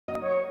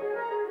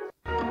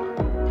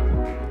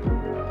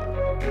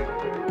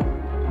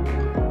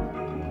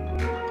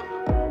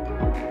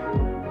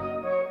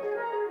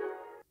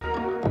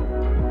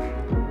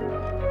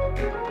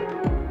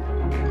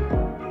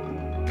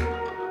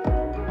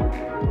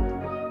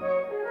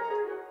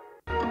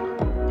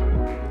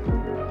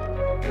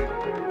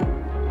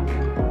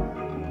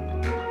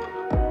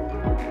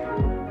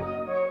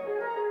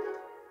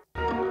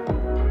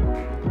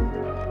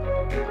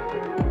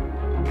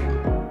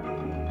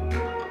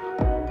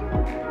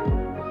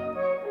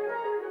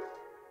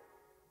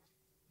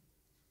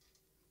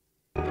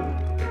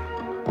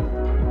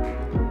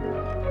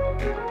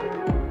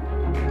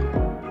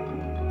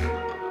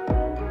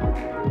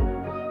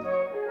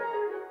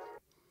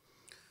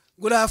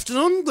Good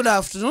afternoon, good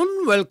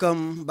afternoon.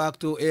 Welcome back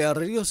to AR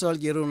Radio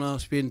Alhajiradio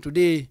Spain.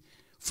 Today,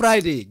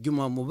 Friday,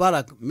 Juma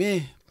Mubarak.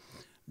 May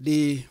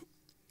the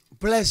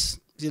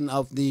blessing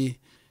of the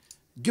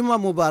Juma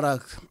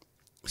Mubarak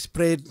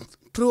spread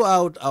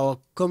throughout our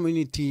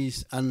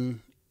communities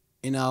and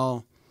in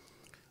our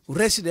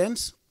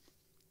residence,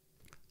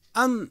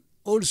 and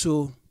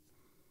also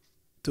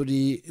to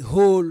the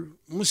whole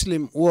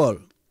Muslim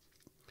world.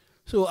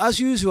 So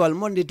as usual,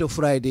 Monday to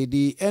Friday,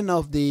 the end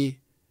of the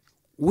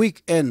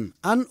weekend,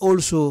 and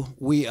also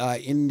we are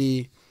in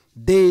the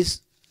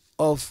days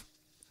of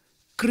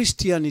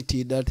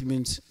Christianity. That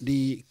means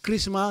the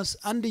Christmas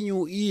and the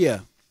New Year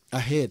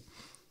ahead.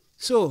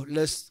 So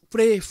let's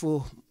pray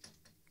for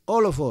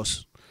all of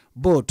us,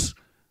 both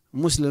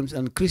Muslims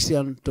and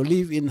Christians, to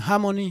live in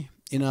harmony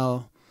in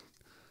our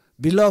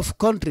beloved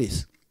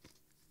countries.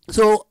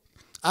 So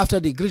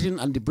after the greeting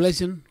and the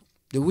blessing,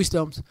 the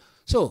wisdoms,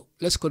 so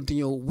let's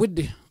continue with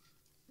the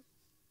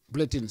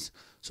bulletins.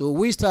 So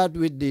we start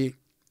with the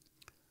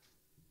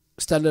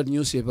Standard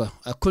newspaper,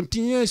 a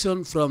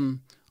continuation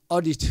from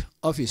Audit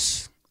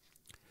Office.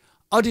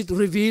 Audit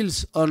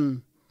reveals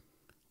on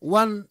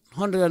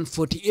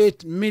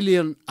 148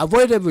 million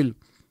avoidable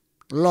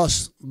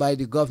loss by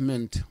the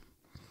government.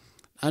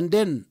 And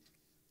then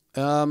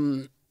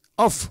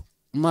of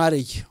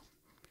marriage,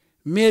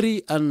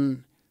 Mary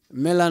and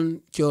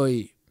Melan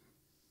Choi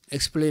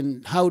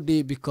explain how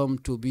they become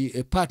to be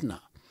a partner.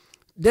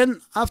 Then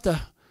after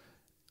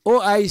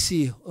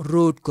OIC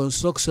road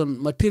construction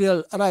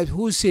material arrived,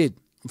 who said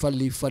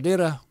Fali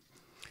Fadera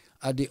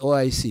at the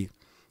OIC.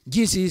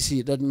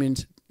 GCC, that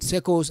means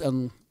SECOs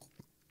and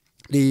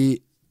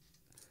the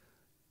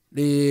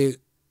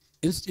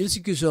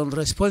institution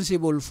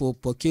responsible for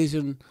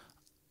purchasing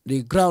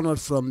the groundnut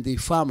from the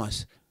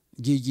farmers,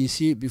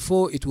 GGC,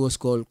 before it was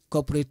called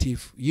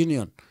Cooperative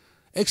Union,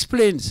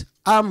 explains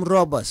armed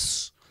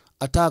robbers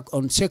attack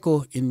on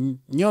SECO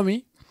in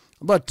Nyomi,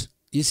 but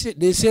they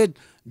said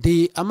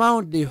the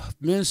amount they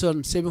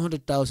mentioned,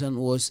 700,000,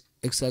 was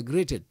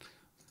exaggerated.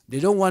 They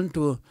don't want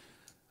to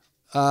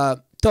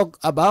talk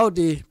about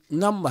the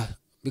number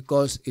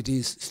because it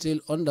is still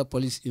under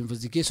police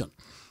investigation.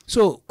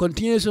 So,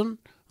 continuation,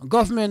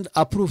 government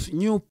approves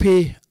new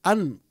pay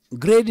and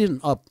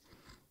grading up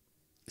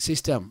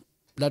system,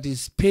 that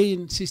is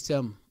paying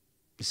system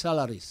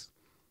salaries.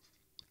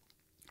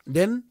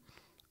 Then,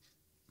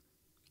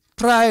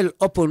 trial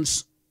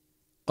opens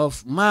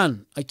of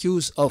man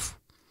accused of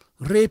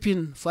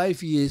raping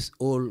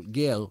 5-year-old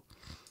girl.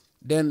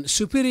 Then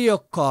superior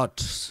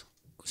courts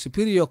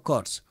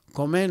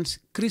commence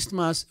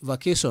Christmas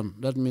vacation.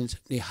 That means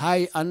the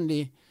High and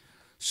the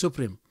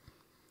Supreme.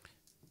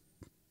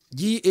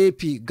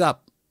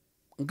 GAP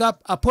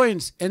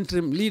appoints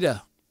interim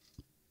leader,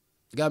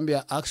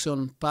 Gambia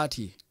Action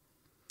Party.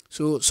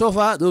 So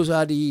far, those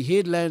are the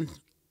headlines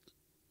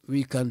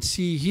we can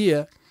see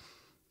here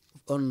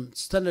on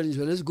Standard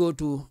Newspaper. Let's go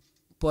to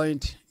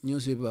Point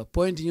newspaper.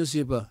 Point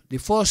newspaper. The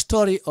first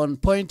story on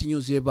Point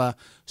newspaper: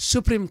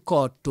 Supreme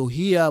Court to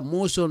hear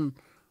motion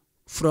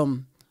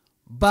from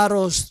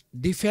Barrow's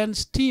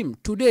defense team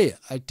today.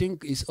 I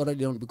think it's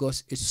already on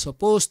because it's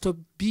supposed to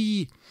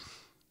be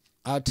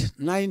at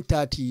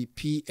 9:30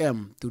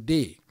 p.m.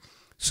 today.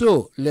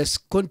 So let's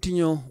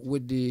continue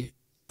with the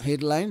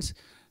headlines.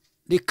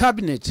 The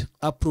cabinet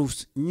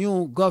approves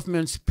new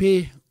government's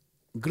pay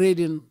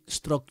grading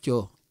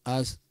structure,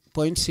 as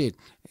Point said.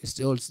 It's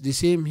all the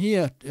same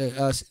here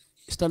as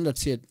Standard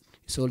said.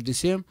 It's all the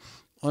same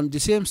on the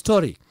same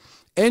story.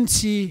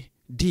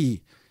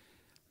 NCD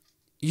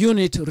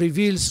unit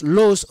reveals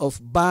loss of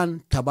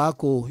banned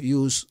tobacco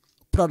use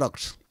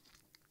products.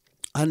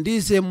 And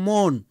this is a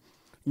more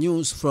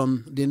news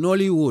from the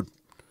Nollywood.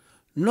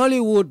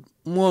 Nollywood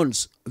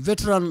mourns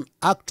veteran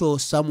actor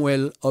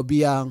Samuel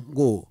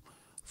Obiango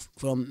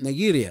from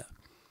Nigeria.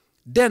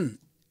 Then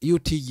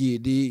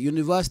UTG, the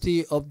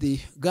University of the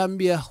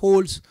Gambia,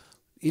 holds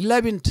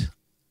 11th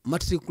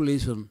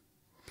matriculation,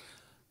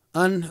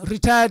 and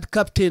retired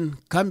Captain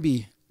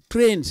Kambi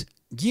trains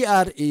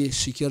GRA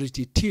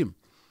security team.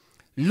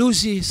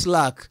 Lucy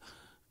Slack,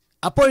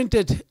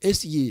 appointed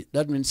SG,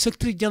 that means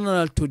Secretary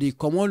General to the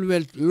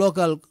Commonwealth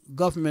Local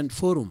Government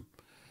Forum.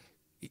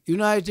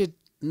 United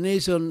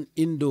Nations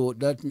IDO,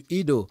 that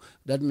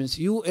means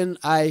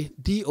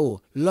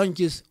UNIDO,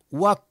 launches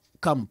work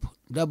camp,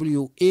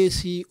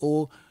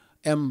 WACOMP,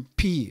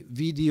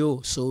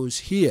 video shows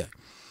here.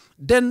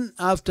 Then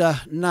after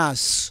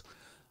NAS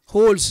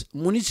holds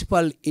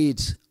Municipal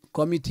Aids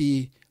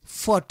Committee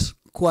 4th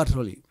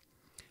quarterly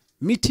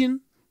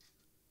meeting,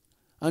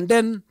 and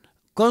then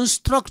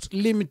Construct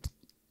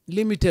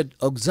Limited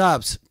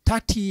observes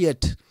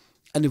 30th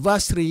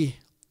anniversary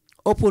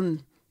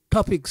open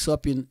topic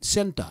shopping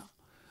center.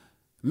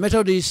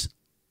 Methodist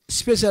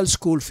Special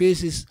School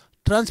faces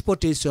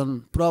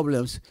transportation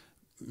problems,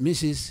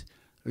 Mrs.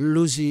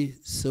 Lucy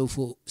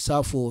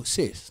Safo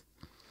says.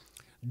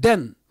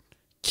 Then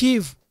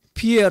Chief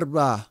Pierre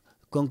Ba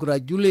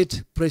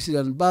congratulates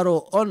President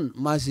Barrow on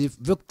massive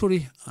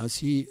victory as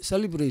he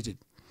celebrated.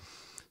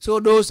 So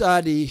those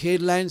are the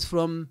headlines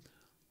from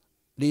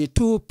the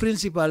two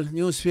principal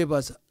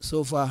newspapers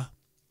so far.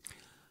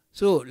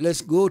 So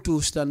let's go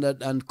to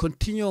Standard and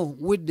continue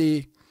with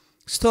the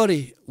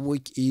story,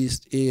 which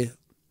is a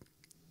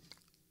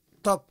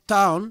talk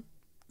town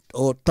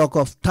or talk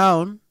of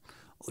town.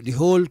 The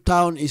whole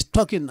town is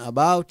talking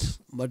about,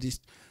 but it's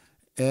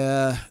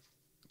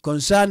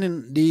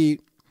concerning the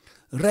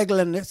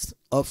regularness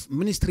of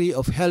Ministry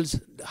of Health,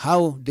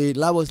 how they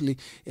lavishly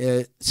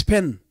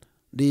spend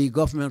the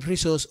government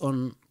resource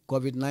on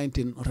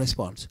COVID-19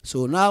 response.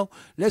 So now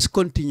let's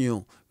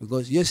continue,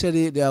 because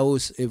yesterday there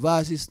was a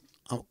verses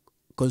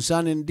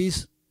concerning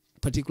this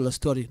particular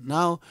story.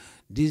 Now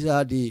these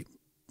are the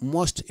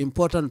most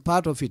important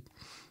part of it.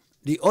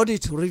 The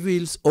audit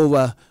reveals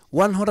over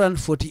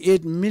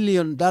 $148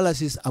 million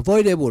is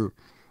avoidable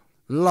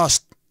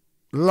lost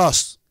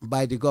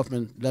by the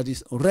government. That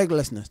is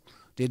regularness.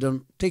 They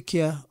don't take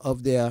care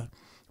of their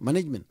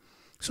management.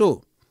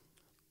 So,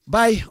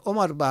 by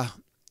Omar Ba,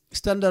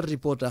 Standard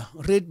reporter,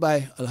 read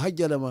by Alhaji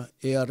Jadama,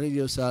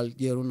 Radio Sal,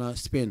 Geruna,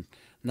 Spain.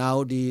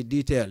 Now the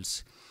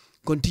details.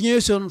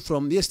 Continuation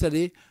from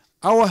yesterday,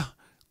 our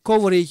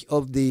coverage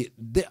of the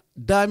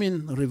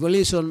damning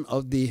revelation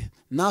of the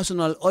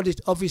National Audit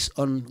Office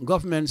on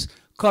government's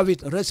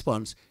COVID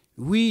response.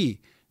 We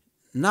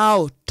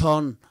now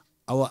turn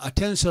our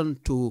attention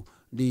to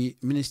the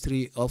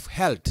Ministry of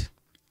Health.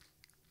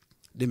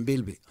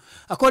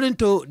 According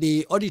to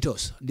the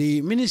auditors,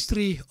 the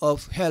Ministry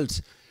of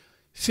Health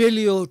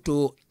failure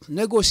to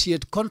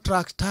negotiate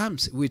contract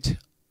terms with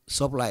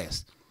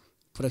suppliers,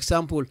 for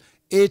example,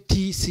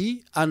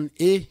 ATC and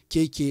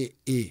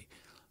AKKA,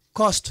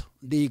 cost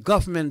the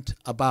government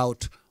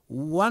about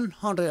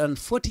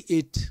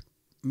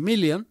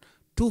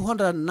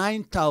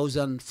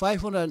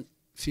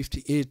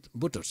 $148,209,558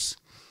 butters.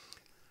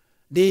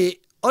 The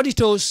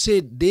auditors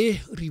said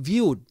they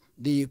reviewed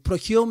the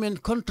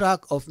procurement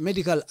contract of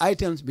medical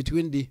items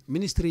between the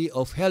Ministry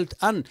of Health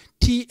and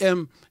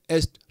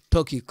TMS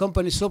Turkey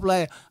company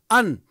supplier,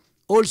 and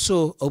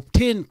also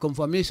obtained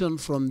confirmation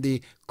from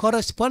the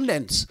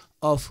correspondence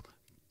of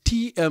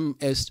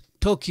TMS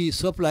Turkey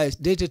suppliers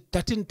dated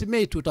 13th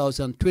May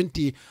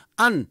 2020,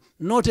 and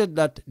noted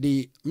that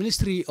the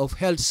Ministry of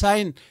Health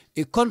signed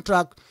a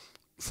contract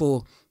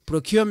for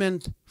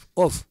procurement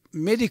of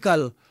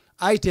medical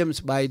items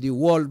by the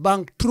World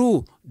Bank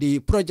through the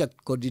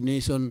Project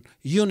Coordination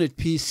Unit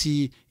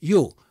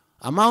PCU,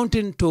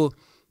 amounting to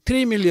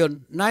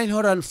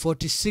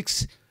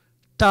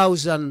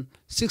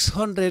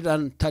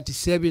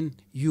 $3,946,637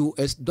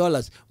 US,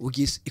 which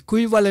is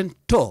equivalent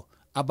to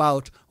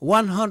about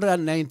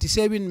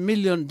 $197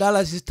 million,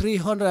 is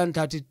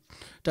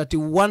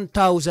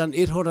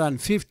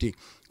 $331,850,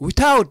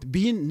 without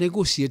being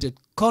negotiated,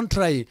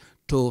 contrary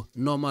to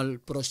normal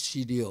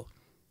procedure.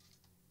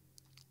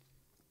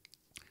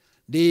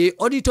 The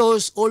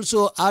auditors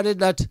also added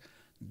that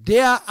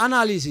their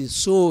analysis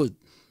showed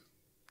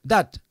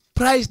that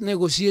price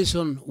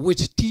negotiation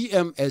with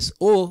TMS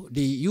or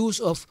the use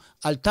of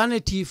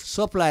alternative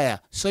supplier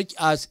such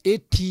as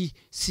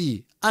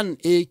ATC and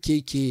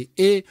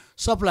AKKA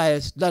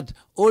suppliers that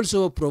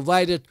also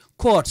provided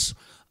quotes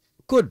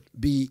could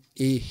be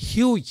a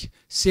huge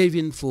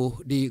saving for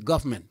the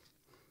government.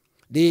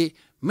 The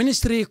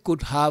ministry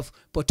could have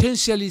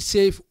potentially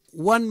saved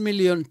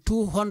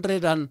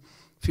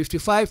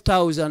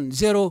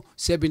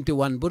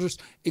 1,255,071 bucks,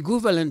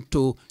 equivalent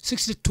to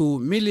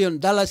 $62 million,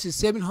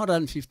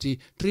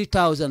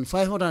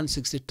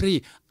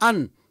 $753,563,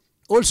 and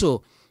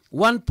also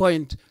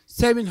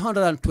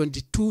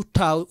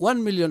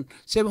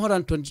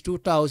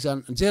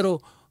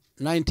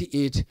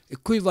 1,722,098,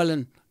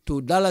 equivalent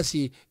to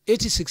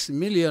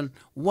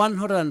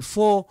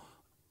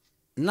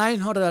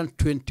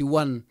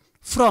 $86,104,921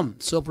 from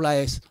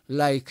suppliers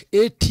like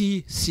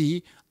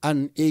ATC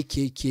and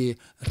AKK,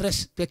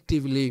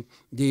 respectively,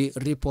 the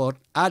report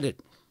added.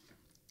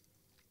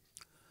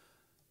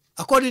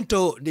 According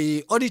to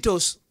the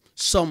auditors,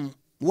 some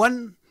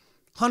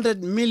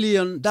 $100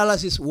 million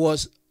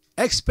was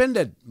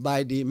expended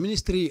by the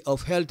Ministry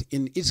of Health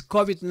in its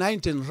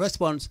COVID-19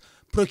 response,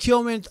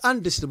 procurement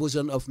and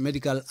distribution of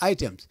medical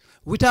items,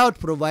 without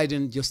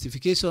providing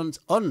justifications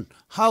on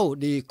how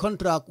the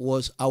contract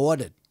was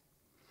awarded.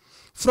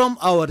 From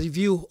our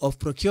review of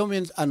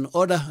procurement and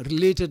other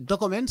related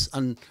documents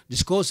and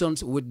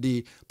discussions with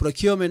the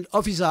procurement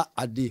officer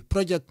at the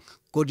Project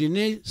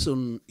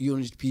Coordination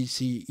Unit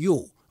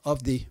PCU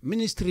of the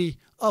Ministry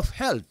of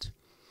Health,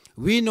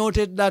 we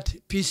noted that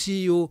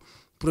PCU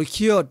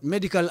procured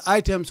medical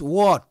items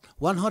worth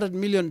 $100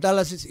 million,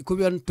 is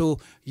equivalent to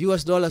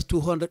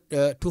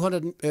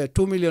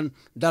 $2 million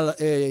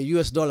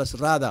US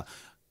rather,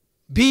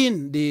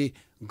 being the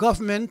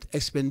government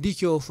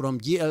expenditure from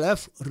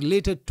GLF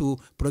related to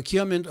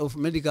procurement of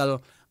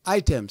medical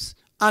items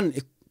and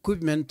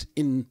equipment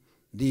in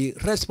the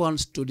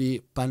response to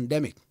the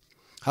pandemic.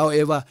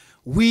 However,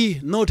 we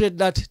noted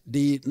that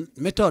the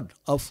method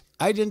of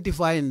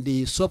identifying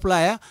the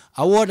supplier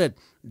awarded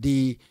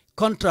the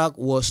contract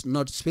was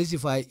not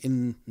specified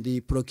in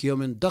the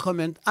procurement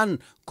document and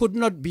could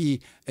not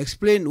be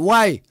explained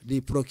why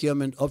the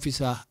procurement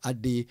officer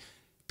at the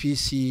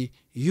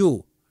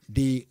PCU,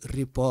 the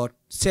report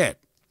said.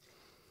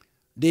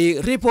 The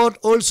report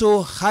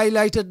also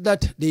highlighted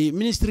that the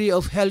Ministry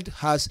of Health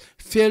has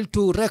failed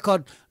to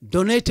record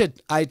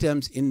donated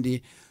items in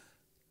the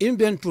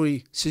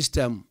inventory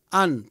system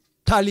and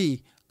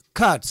tally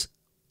cards,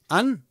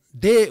 and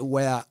they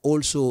were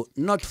also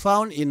not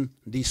found in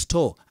the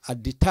store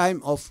at the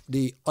time of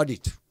the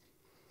audit.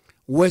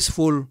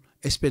 Wasteful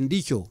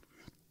expenditure.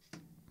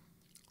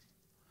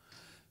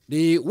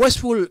 The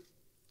wasteful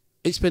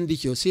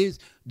expenditure says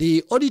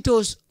the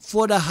auditors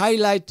further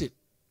highlighted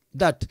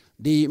that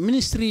the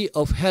Ministry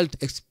of Health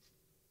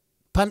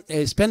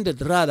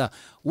expended rather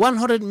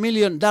 $100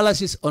 million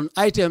on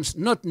items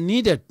not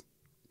needed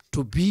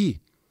to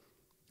be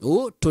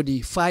to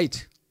the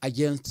fight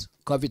against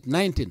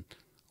COVID-19.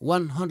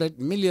 $100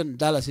 million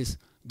is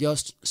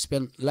just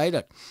spent like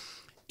that.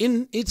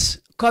 In its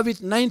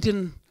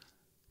COVID-19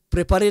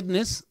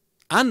 preparedness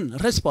and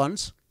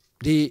response,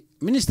 the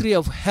Ministry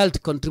of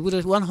Health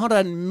contributed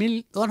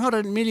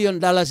 $100 million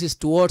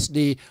towards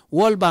the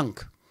World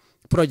Bank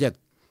project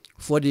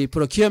for the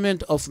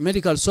procurement of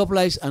medical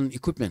supplies and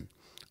equipment.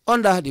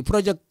 Under the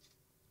project,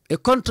 a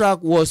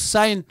contract was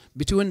signed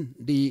between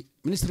the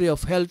Ministry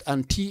of Health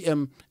and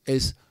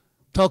TMS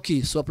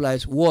Turkey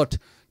Supplies worth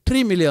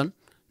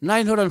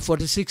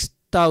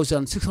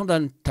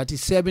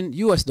 $3,946,637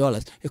 US,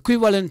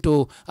 equivalent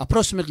to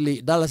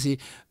approximately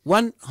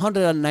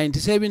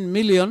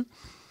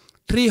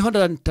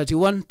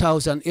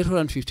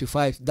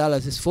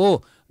 $197,331,855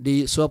 for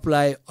the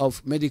supply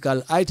of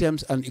medical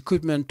items and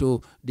equipment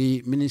to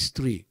the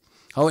ministry.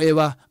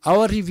 However,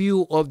 our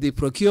review of the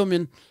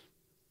procurement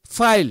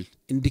file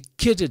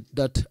indicated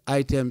that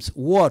items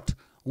worth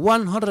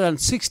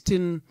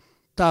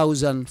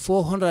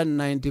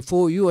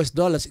 $116,494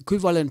 US,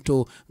 equivalent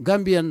to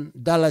Gambian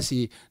dollars,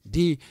 the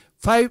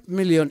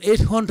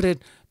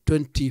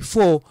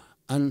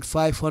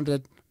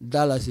 $5,824,500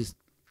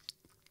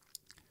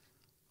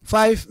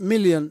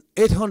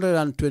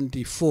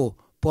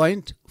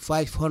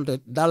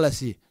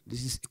 $5,824,500.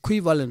 This is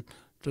equivalent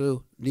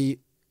to the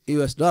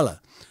US dollar.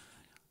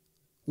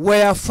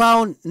 Were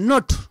found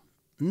not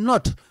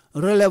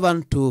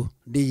relevant to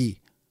the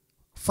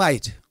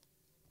fight.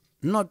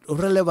 Not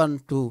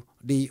relevant to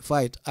the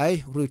fight,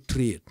 I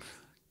retreat,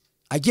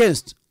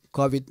 against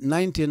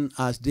COVID-19,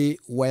 as they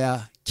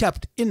were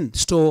kept in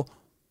store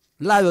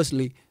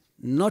lavishly,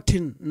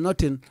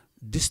 nothing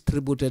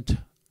distributed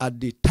at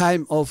the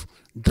time of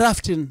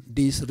drafting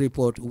this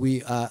report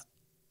we are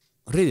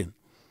reading.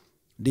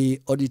 The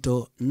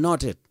auditor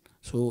noted.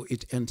 So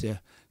it ends here.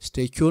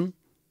 Stay tuned.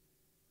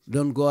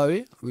 Don't go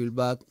away. We'll be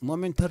back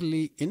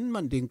momentarily in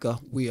Mandinka.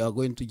 We are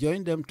going to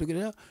join them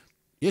together.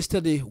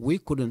 Yesterday we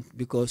couldn't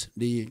because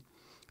the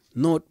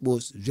note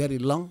was very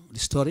long, the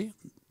story.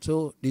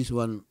 So this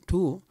one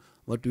too,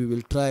 but we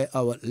will try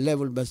our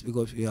level best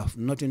because we have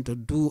nothing to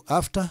do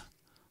after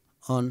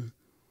on.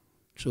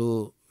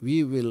 So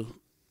we will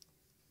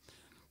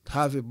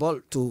have a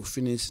ball to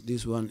finish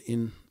this one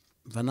in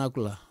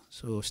vernacular.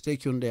 So stay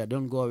tuned there.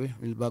 Don't go away.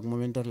 We'll be back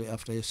momentarily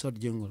after a short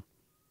jingle.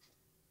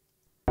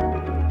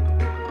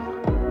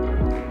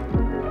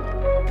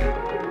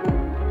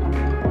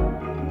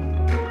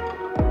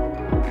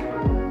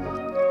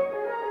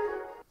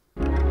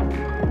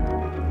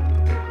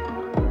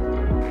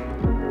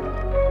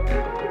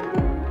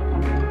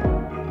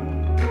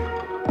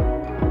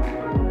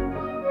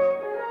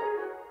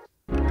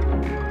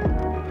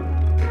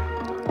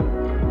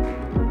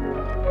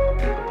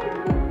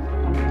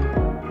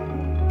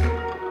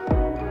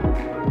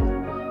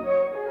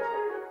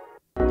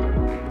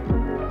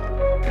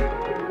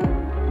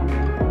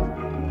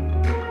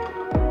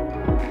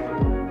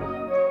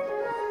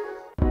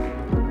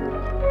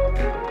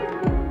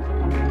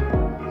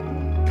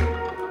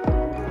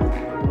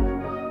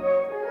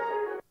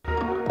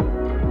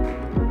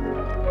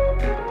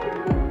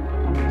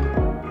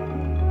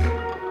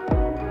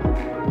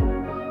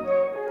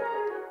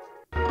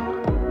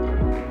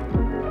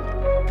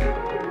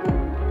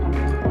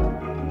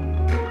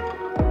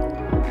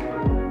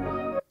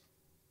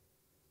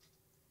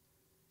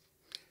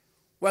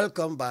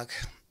 Welcome back.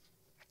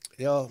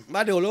 Yo,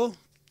 madolo,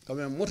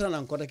 comme mutan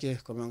an kota ke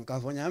comme ka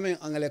fo nyame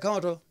angale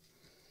kanto.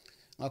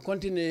 A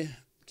continue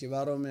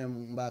kibaro me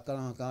mba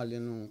kala kan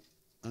lenu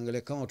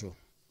angale kanto.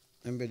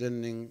 Embe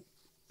den ning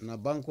na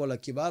banko la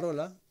kibaro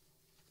la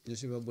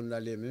Josiba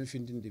bundale men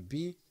findindi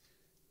bi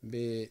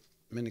be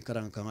men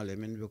karan kan le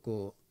men be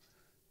ko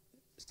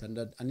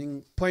standard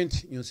aning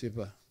point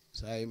newspaper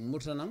say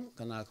mutanam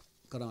kana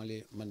karan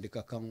le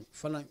mandika kan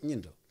fana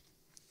nyindo.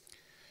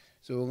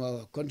 So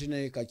nga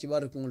continue ka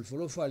kibaro kungul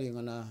fulo fali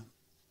ngana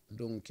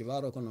dong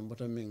kibaro kono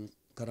mbota min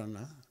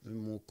karana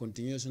mu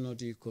continuation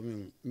noti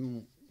komin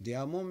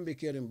diamom be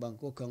kerim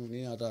banko kan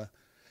ni ata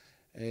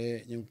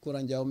nyim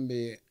kuran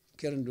jawmbe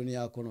keren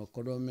dunia kono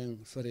kodo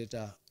men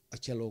fereta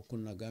achelo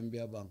kunna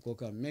Gambia banko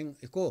kan men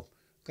eko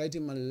kayti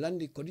mal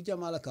landi ko di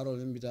jamala karol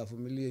mbita fo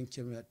million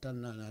keme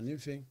tanna na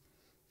nimfen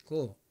ko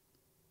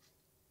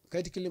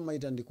kayti kilim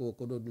maytandi ko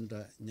do dunta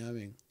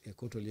nyamen e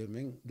kotol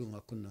yemen dunga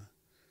kunna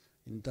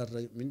intarra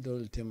min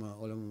dol tema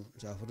wala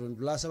sa foton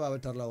la sababa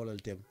tarla wala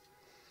tem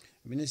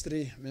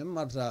ministry mem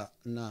marta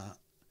na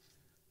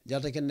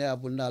jata kende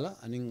abundala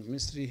aning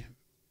ministry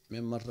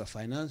mem marta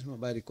finance ma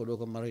bari ko do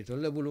ko mari to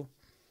lebulu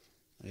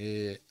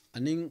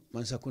aning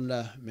man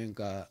sakunda men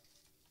ka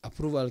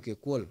approval ke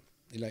kol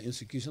ila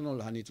institutional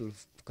hanitul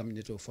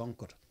community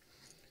fankot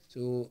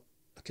so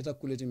kita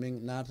kuleti men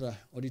nata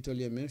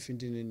auditolie men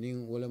fintini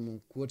ning wala mun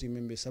quoti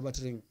men be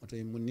sabatring oto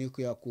mun ni ko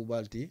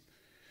yakubalti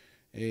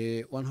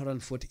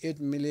 148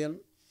 million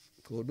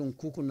ko dum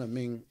kukuna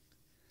men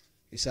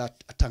isa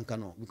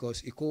tankano because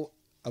iko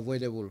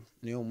avoidable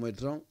neo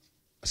modron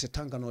ase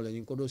tankano le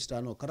ko do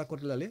stano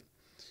karakot lale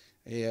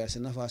ase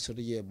nafa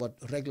sodiye but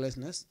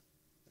recklessness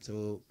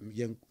so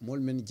yen mol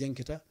men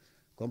jenkita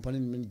company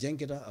men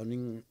jenkita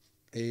aning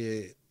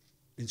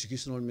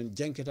institutional men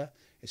jenkita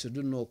e so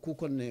dunno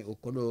kukonne o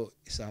kodo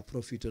isa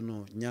profite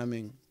no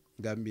nyamen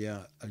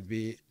Gambia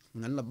albe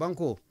nganna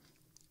banko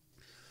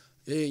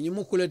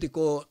nyimu kuleti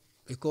ko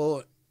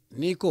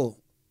niko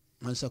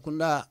man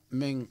sakunda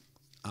men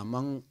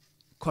amang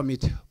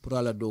commit pour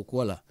ala do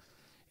kola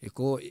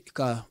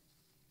ka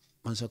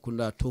man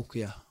sakunda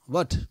tokia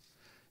but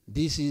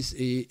this is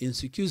a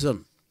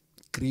institution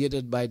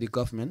created by the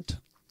government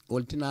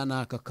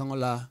oltinana ka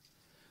kangola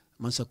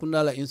man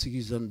sakunda la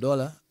institution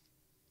dollar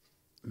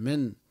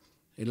men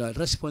ila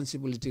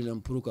responsibility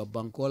lam pour ka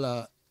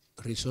bankola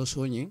resource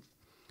woni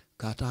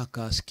kata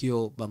ka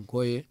skio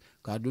bankoye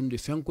ka dundi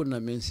fenkuna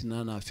men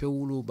sinana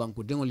fewulu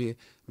banku dengoli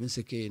men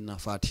seke na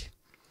fati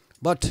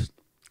but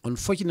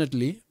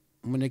unfortunately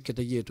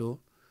muneketa yeto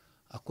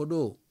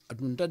akodo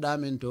adunta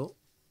damento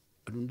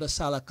adunta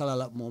sala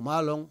kalala mo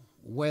malong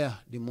where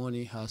the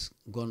money has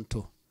gone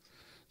to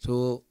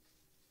so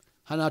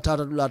hana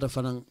tata dulata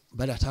fanan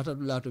bada tata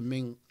dulata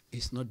men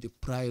is not the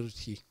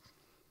priority.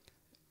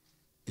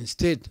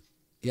 Instead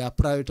ya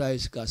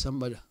prioritize ka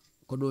somebody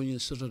kodo nyin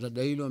sotota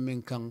dayilo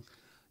men kan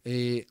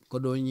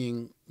kodo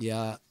nyin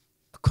ya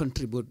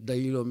contribute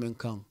dayilo men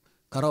kan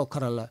karaw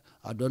karala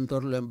a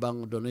dontor lem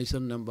bang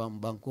donation lem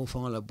bang ko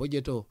fangala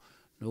budgeto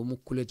no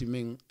mukuleti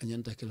men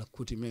anyanta kila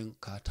kuti men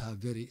kata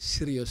very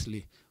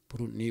seriously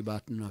pour ni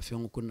bat no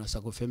fengo kunna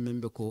sako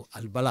femmembe ko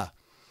albala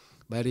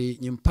bari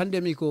nyim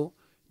pandemico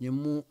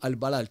nyimu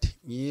albalalti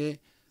nyi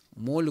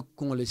mol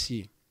kongole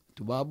si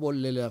tubabo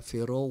lela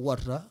fero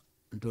warta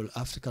dol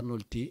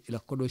africanol ti ila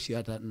kodo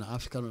siata na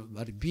africanol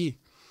bari bi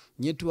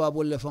nyetuwa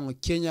bolle fango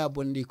Kenya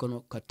bondi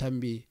kono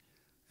katambi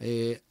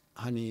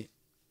hani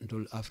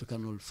dol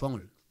africanol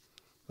fangol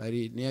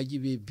bari ne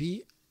ajibe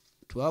bi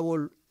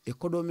tuwabol e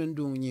kodo men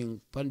dum nyin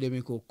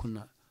pandemico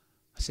kuna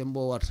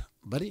sembo warta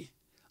bari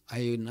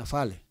ay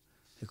nafale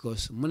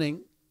because munen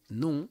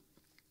nun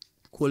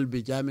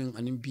kolbe jamen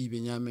anin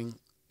bibe nyamen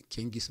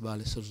kengis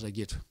bale sota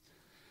geto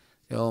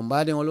yo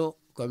mbade ngolo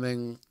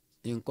komen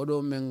in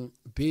kodo men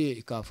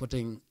be ka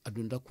foten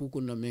adunda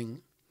kukuna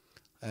men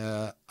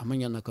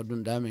amanya na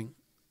kadunda men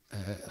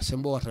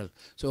sembo watal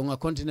so nga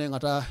continue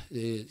ngata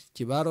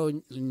kibaro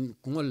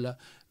kungolla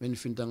men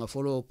finta nga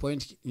follow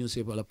point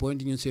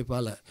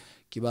newspaper la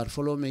kibar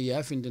follow me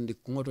ya fintende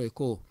kungoto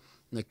ko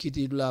na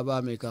kiti dula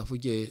ba me ka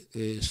fuje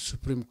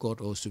Supreme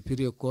Court or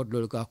Superior Court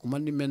do ka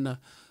kumandi menna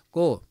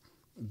ko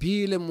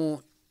bile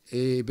mo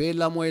be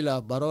la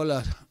moyla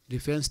barola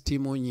defense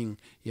team onying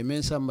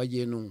yemen samba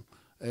jenu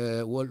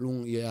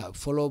wolung ya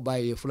follow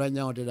by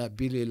fulanya wada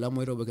bile la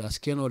moyro be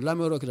skeno la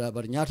moyro kida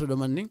bar nyato do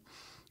manni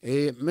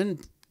men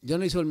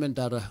jonisol men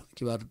tara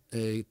kibar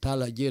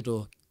tala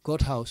jeto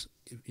courthouse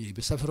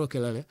be safaro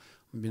kelale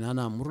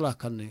binana murla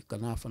kanne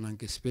kana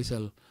fananke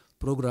special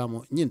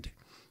programme nyinte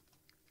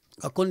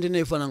a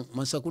continue fanan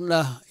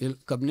masakunda el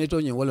cabineto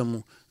nyi wala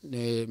mu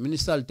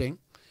ministerial teng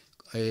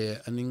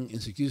aning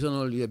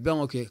institutional ye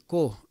bangoke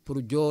ko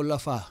pour jo la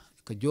fa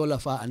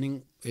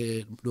aning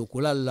do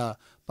kulala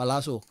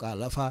palaso ka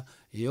lafa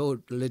yo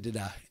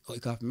ledida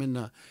ka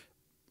menna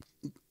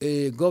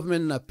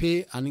government na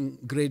pay aning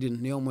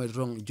grading neo mo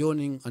wrong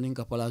joining aning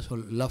ka palaso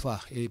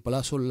lafa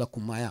palaso la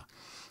kumaya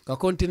ka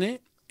continue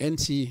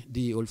NC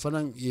di ol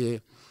fanan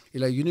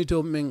ila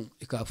unito men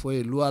ka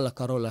foi loi la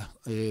carola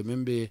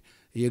membe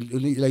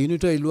la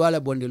unito loi la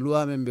bonde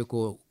loi membe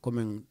ko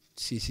comme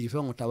si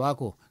fon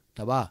tabako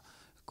taba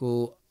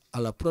ko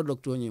ala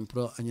product woni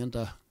pro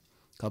anyanta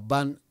ka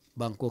ban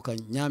banko ka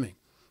nyame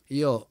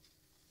yo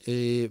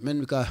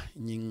men ka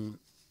nyin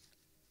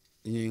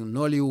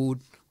Nollywood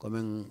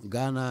comme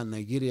Ghana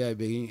Nigeria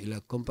be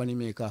ila company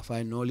me ka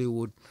fa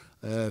Nollywood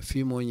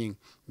fimo nyin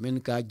men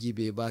ka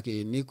jibe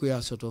bake ni ko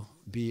ya soto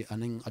bi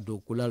anen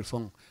ado kulal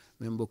fon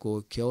membo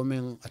ko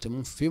kewmen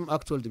atem film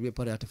actual de be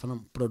pare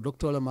atefan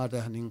product wala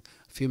mata hanin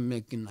film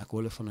making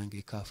akole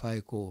fanangi ka fa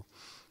ko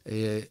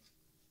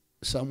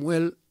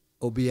Samuel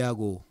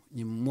Obiago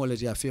ni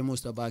moleti a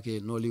famous tabake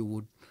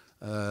Nollywood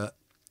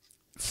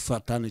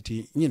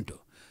fraternity nyinto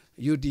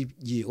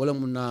UDG wala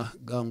muna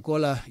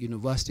Gankola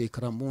University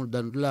Karambun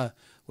Dandula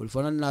wal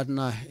fanan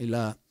natna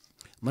ila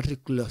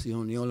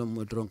matriculation yolo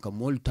mo dron ka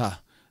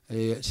molta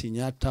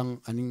sinyatang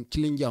anin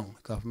kilinjang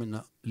ka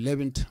mena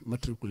 11th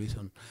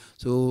matriculation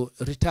so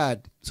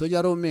retired so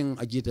jaro men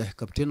ajita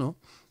kapteno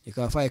e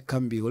ka fay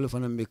kambi wala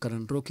fana be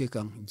karan roke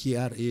kan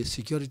GRA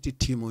security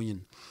team oyin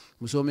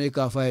musome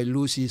ka fay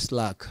Lucy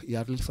Slack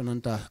yatul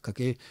fananta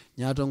kake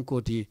nyaton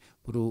koti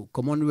pour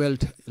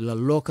Commonwealth la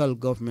local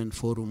government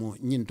forum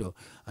nyinto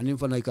anin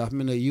fana ka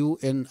mena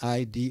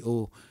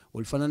UNIDO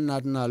wal fana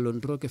natna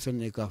londro ke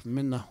fenne ka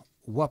mena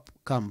WAP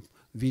camp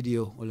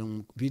video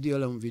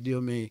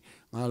video me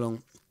ngalong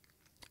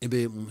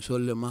ebe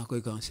solle ma ko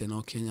kan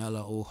seno Kenya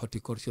la o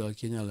horticultural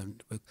Kenya la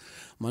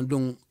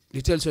mandung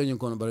details on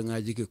kono bar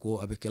ngaji ke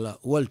ko abekela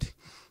world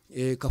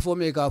e ka fo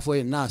me ka fo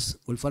nas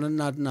ul fanan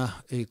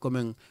natna e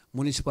comme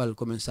municipal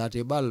comme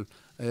sate bal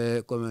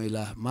comme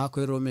la ma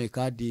ko rome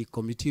ka di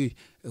committee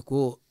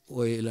ko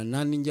o la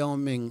nani jaw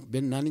men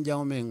ben nani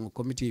jaw men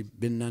committee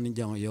ben nani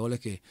jaw yole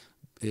ke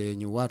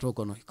ñu wato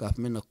kono ka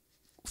men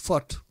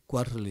fort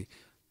quarterly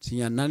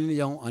sinya nani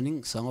jaw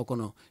aning sango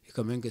kono e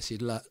ka men ke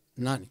sidla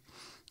nani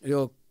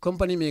yo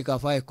company me ka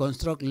fa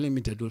construct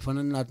limited ul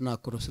fanan natna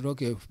crossroad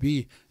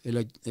FB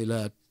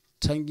ila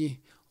tangi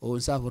o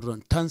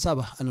safron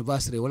tansaba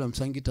anniversary wala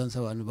msangi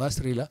tansaba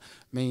anniversary la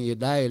men ye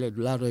daile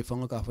lado e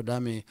fango ka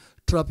fadame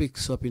tropic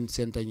shopping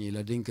center ni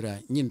la dinkra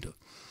nyinto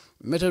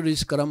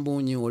methodist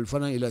karambu ni wol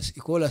fana ila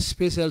ikola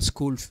special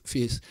school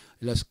fees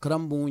ila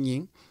karambu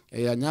ni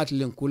e anyat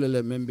len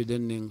kulele membe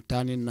den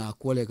tanin na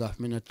kole ka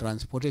mena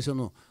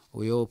transportation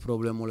o yo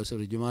problem wala so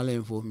jumala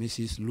info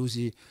Mrs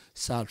Lucy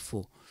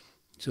Salfo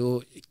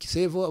so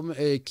sefo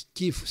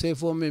kif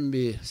sefo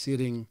membe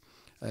siring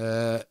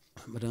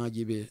madanga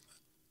jibe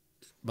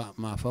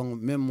ma fang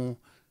memo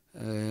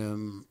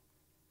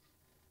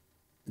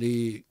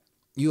the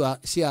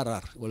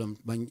CRR wala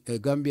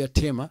Gambia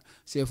tema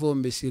sefo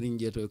mbe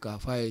sirinje to ka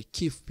fay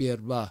Chief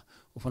Pierre Ba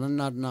o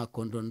fanan na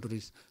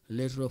condontoris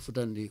letter of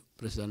futandi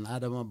president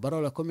Adama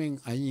Barola coming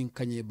ayin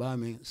kanye ba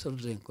men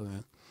certain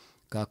coming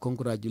ka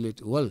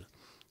congratulate wal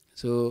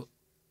so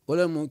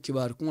wala mo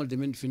kibar ko de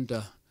men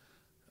finta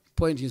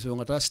point is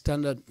ngata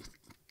standard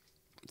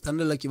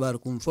la kibar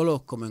kum follow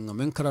comme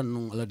men karan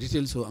non la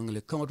detail so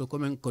angle kamoto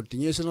comme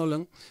continuation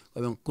lang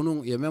comme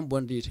kunun ye men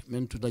bondi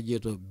men to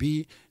dajeto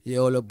bi ye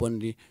wala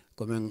bondi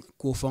comme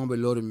ko fambe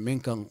lor men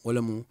kan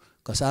wala mu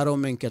kasaro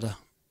men keta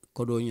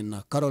kodo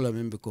nyina karola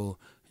men be ko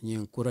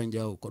nyin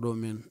kuranjaw kodo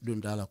men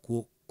dun dala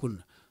ko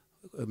kun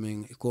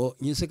men ko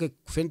nyin seke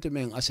fente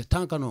men ase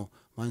tankano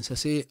man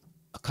se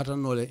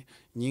katanole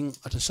nyin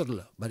ata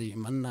sodla bari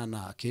man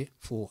na ke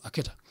fo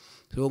aketa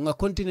so nga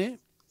continue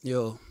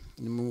yo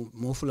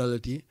mo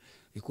fulalati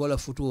e kola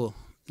futuo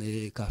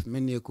e ka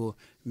menye ko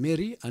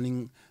mary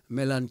anin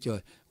melan choy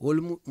wol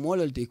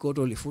molalti ko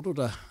to li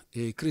fututa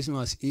e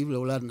Christmas Eve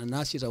wala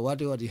nasita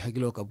wate wati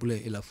hagilo ka bule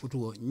ila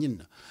futuo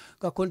nyinna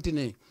ka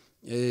continue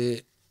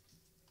e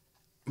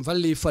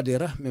valli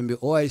fadera membe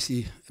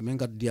OIC men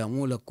kat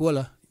diamu la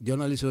kola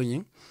journalist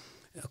nyin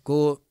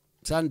ko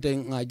sante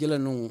nga jela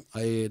nu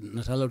ay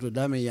natalato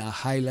dame ya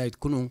highlight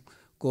kunun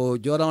ko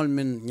joral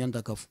men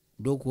nyanta ka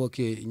do ko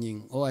ke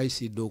nyin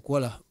OIC do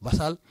kola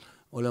basal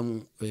wala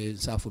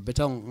safu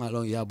beton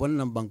ngalon ya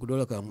bonna banku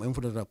do ka mo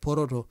infotata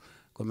poroto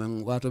ko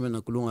men wato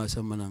men kulunga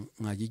samana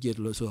ngaji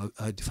jetlo so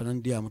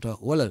fanan dia mata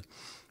wala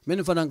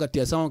men fanan ka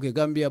tia sawo ke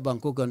Gambia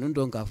banko kan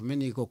ndon ka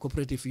men ko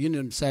cooperative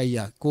union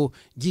saya ko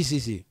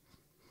GCC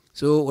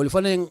so wal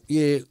fanan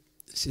ye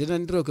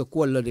sidandro ke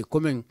kolla de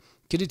komen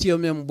kiditio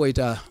men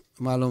boyta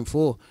malon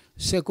fo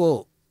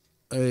seko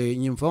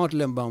nyim fawt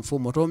lembam fo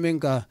moto men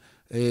ka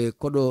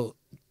kodo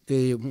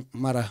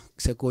mara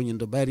seko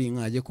nyindo bari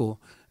ngaje ko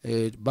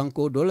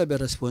banko dole be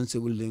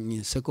responsible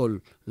ni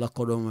sekol la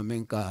kodo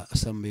men ka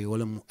asambe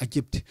wala mu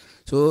Egypt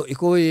so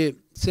iko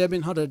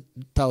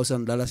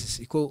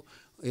 $700,000 iko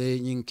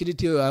nyin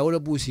kiditio ya wala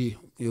busi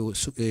yo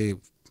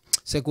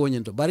seko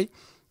nyindo bari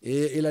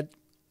ila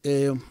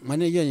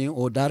manager ni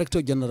o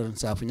director general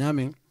safu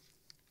nyame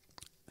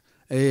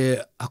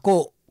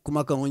ako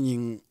kuma kan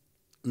nyin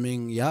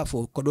men ya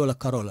fo kodo la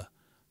karola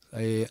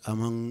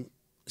amang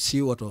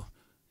si woto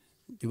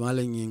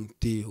jumala nyin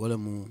ti wala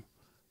mu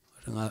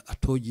nga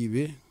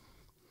atojibe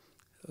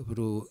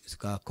bro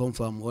ska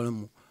confirm wala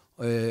mu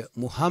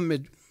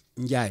Muhammad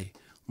Njai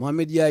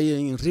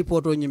yin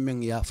reporto nyin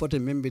men ya foto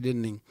membe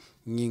den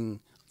nyin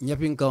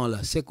nyapin kan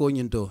la seko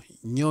nyin to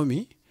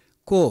nyomi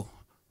ko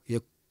ye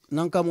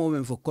nanka mo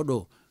men fo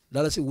kodo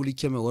dala si wuli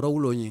keme wara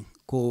wulo nyin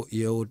ko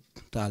yew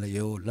tala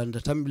yew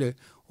landa tamble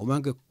o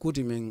manke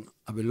kuti men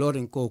abe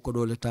loren ko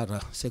kodo le tata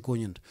seko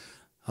nyin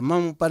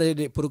amam pare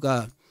de pour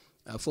ka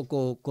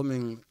foko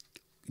comme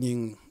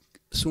nyin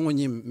sungo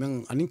nyim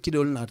men anin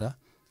kidol nata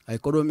ay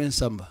kodo men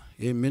samba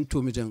e men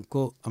tumiten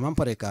ko amam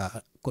pare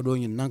ka kodo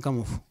nyin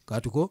nankam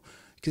katuko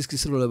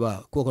kiskisro le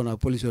ba ko kona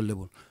police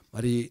lebon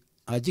mari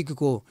ajiki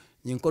ko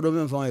nyin kodo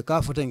men fa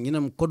ka foten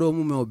nyinam kodo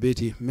mu me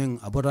obeti men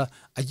abota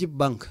ajib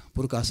bank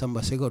pour ka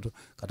samba segoto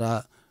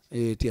kata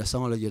ti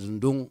asangola jedon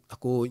dong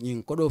ako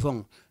nyin kodo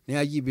fon ne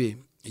ajibe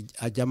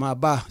a jama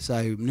ba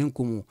sa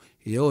ninkumu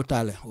yo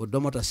tale o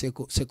domata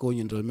seko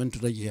nyindol men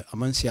tuta je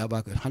aman siya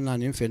ba ka hanna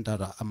nim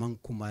fentara aman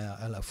kumaya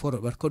ala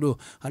for bar kodo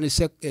hani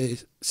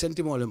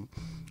sentimolem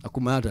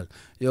akumadal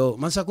yo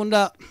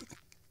mansakunda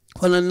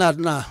konan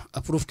na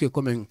approve ke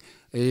komen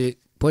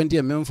point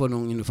ya men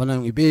fonon in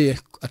fanan ibe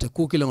ata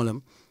ku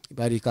kilongolem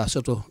bari ka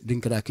soto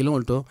dinkra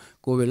kilongol to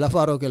ko be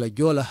lafaro ke la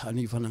jola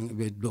ani fanan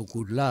be do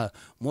ku la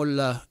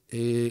molla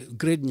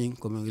grade nyin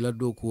ko men la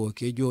do ko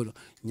ke jolo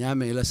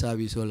nyame la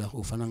service wala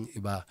o fanan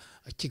iba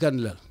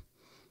cikan la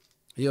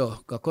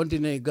yo ka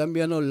continue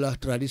gambiano la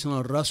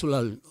traditional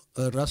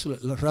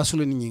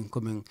rasul nyin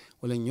ko men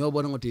wala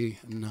nyobo ngoti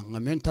na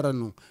ngamen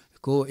taranu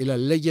ko ila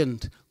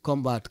legend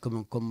combat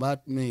comme combat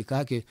me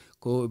kake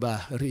ko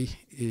ba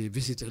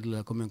visit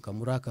la comme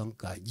kamura kan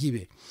ka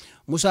jibe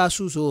Musa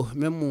Suso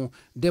memu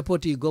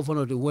deputy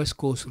governor of the West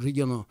Coast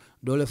region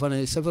dole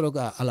fana sefero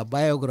ka ala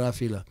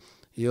biography la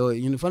yo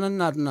yin fana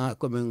na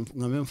comme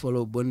ngamen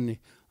follow bonni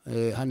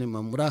hani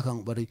mamura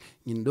kan bari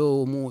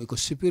nyindo mu ko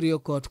superior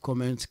court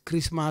comments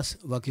Christmas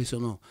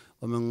vacation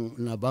comme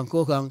na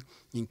banko kan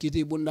nyin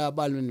kiti bunda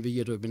balmen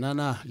biyeto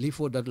binana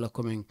lifo dat la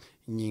comme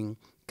nyin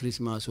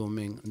Christmas o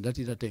men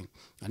dati dating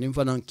anim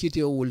fanan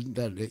kitio wul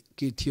dal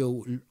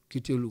kitio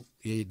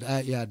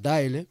ya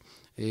daile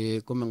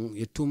comme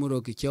e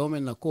tumuro ki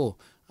chewmen na ko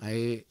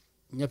ay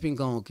nyapin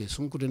kan ke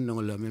sunkuten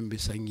no la membe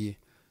sangi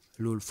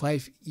lol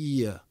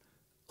 5-year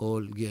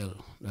old girl.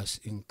 That's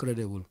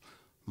incredible,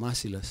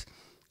 merciless.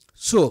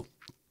 So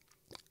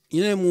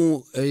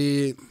inemu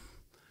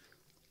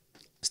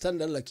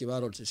standard la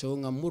kibaro so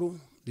ngamuru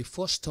the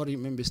first story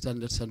membe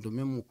standard santo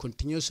memu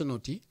continuation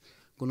oti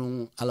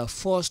kunun ala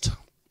first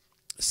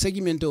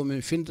segment of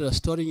me fin the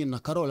story in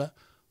Karola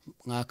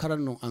nga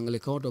karano angle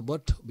counter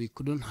but we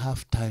couldn't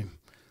have time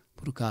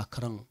pour ka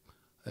karang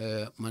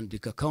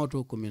mandika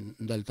counter comme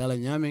ndal tala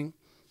nyameng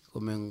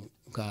comme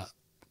ka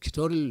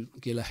kitoril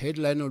ke la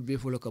headline or be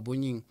fulo ka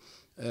bonin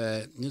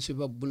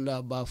newspaper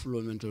bunda ba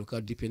fulo mental ka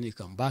dipeni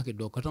kam baake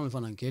do katam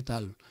fanan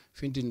ketal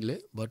fintindle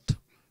but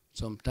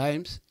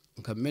sometimes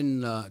ka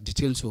men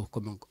details o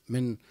comme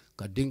men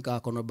ka dinka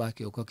kono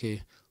baake o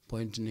kake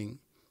pointing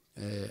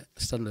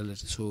standard.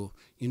 So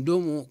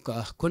indomu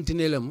ka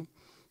kontinelem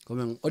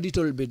comme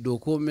auditor be do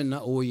ko men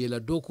na o yela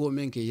do ko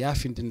men ke ya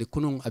fintinde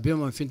kunun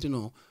abema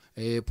fintino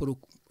pour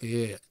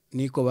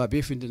ni ko ba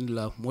be fintinde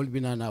la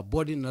molbina na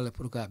body na la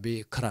pour ka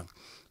be karang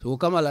so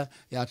kamala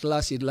ya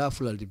class la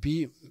fulal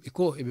bi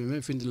ko e be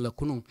men fintinde la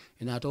kunun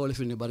ina to wala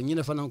findi bar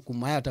nyina fanan ku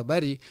mayata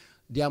bari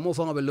diamo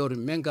fanga be lor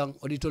mengang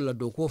auditor la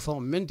do ko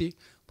fanga menti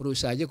pour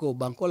saje ko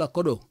bankola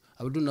kodo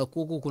abduna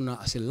koko kuna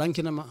asel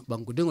lankinama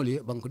banku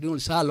dingol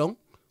salon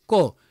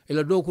ko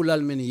ela doku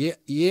lal men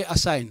ye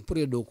assign pour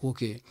do ko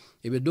ke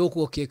e be do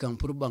ko ke kan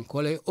pour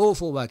bankole o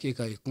fo ba ke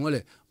kay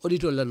ngole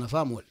auditor la na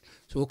famol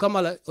so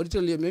kamala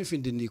auditor le men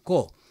findindi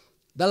ko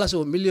dala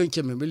so million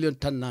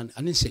tannan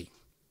anin sey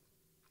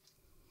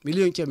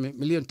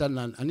million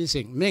tannan anin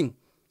sey men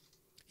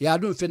ya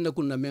dum fenna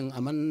kunna men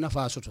aman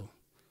nafa soto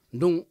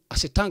ndung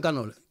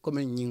asitankanol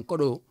comme nyin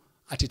kodo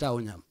atita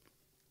o nyam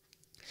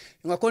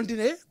nga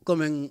continue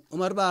comme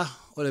Omar Ba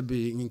ole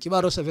bi nyin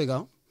kibaro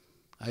safega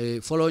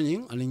ay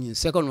following ani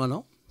second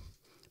one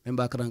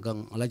memba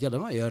krankan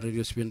Alhajadama ya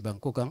radio spin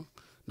banko kan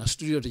na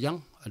studio to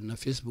jang na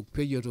Facebook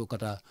page to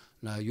kata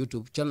na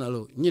YouTube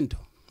channel nyinto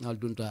na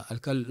dunta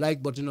alkal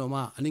like button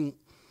ma ani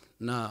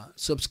na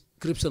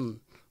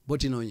subscription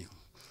button nyi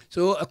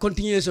so a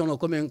continuation no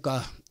comme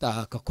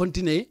ka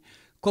continue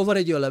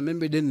coverage wala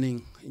membe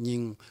den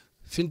nyin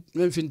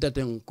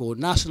fintaten ko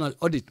national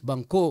audit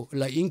banko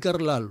la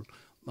inkarlal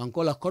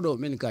banko la kodo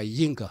men ka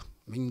yinka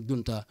min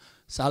dunta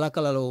sala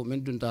kala lo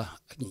men dunta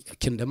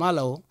kende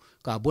malao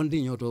ka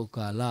bondi nyoto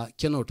ka la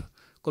kenoto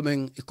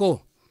komen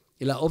iko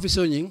ila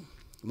office nyin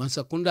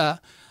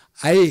mansakunda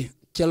ay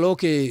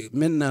keloke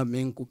menna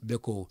men ku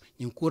beko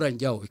nyin kuran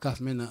jaw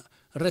ikaf menna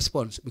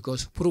response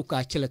because pour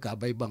ka kele ka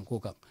bay banko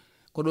kam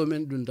kodo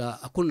men dunta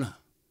akuna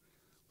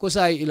ko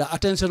say ila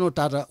attention o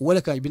tata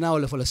wala ka bina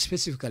wala fala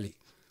specifically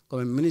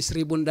comme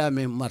ministry bunda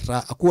men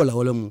matra akola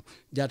wala mu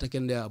jata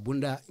kende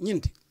bunda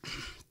nyinti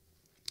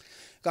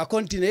ka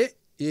continue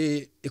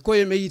ko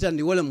yeme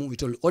yitandi wala mu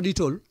bitol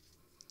auditor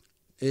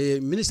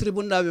ministry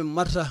bunda be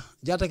marta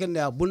jata kende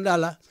bunda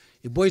la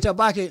e boyta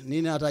baake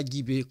ni nata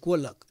jibe ko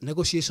la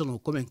negotiation o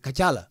comme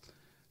kachala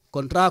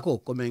contrat ko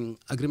comme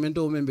agreement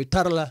o men be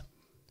tarla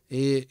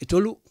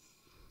tolu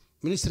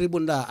ministry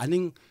bunda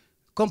aning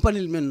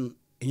company men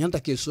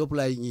nyanta ke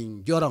supply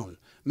ni joran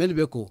men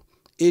be ko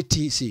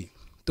ATC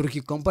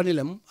Turkey company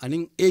lem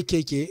aning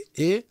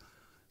AKK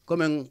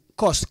comme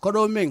cost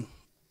kodo men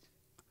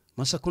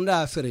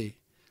masakunda afere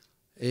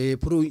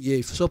pour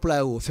ye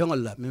supply o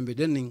fengol la membe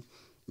denning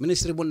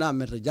ministre bunda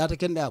meta jata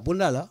kende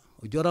bunda la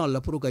o joran la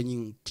pour ka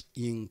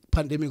yin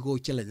pandemic o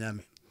cele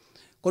nyame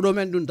ko do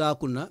men dun ta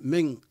kunna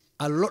men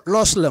a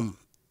loss lam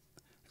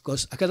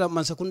because akada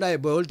masakunda e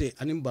boyolte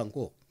anim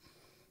banko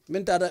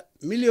men tada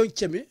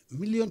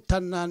million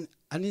tannan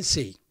anin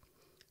sey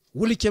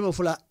wuli cheme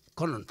fula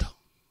kononto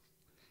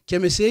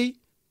cheme sey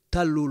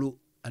talulu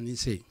anin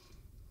sey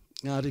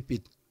nga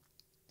repeat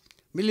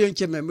million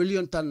cheme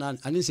million tan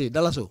anin se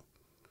dalaso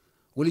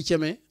wuli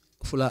cheme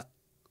fula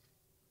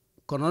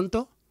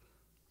kononto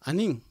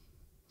anin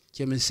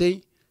cheme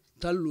sei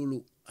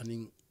talulu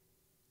anin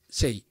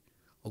sei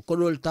o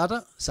kodol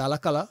tata sala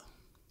kala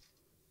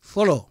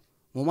follow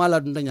mo mala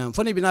dunda nyam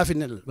foni bina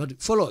finel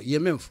follow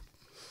yemem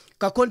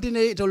ka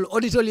continue to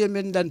auditor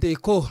yemen dante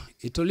ko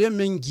itol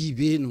yemen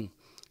gibenu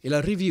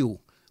ila review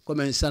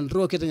comme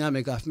sandro kete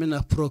nyame ka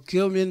mena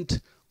procurement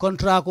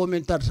contract ko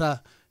men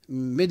tata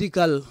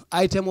medical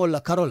item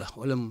wala karola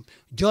wala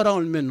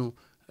joraol menu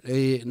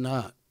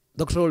na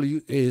doctor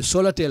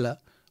solatela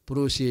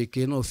pro si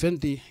keno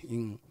fenti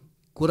in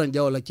kuran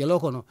jawla kelo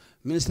kono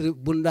ministry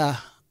bunda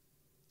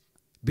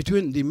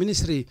between the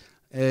ministry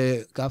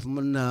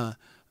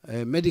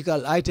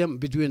medical item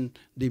between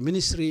the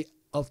ministry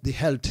of the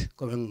health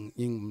comme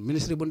in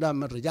ministry bunda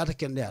mar jata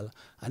kendal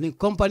ani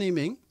company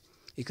men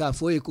ika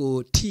foy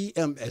ko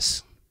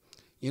TMS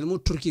yin mu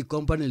turki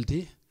company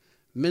ti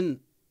men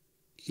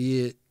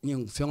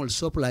yin fengol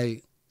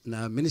supply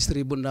na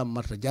ministry bunda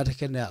mar jata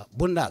kendal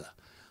bundala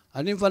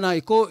ani fana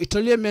iko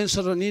italien men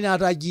soto ni na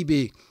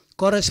rajibe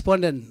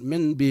correspondent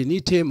men be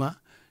ni tema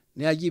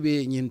ni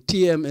ajibe yin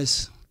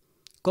TMS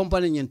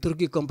company yin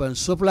turki company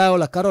supply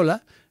wala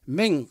karola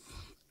men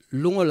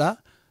lungola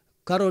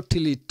karo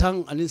tili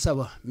tang anin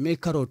saba me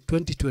karo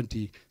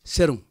 2020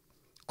 serum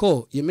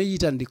ko yeme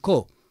yitandi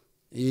ko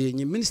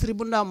ni ministry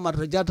bunda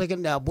marta jata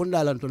kende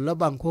abunda lan to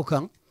laban ko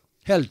kan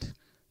health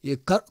e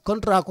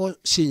contrat ko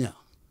signa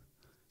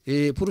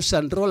pour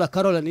sandro la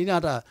karola ni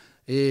nata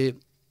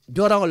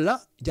jorangol la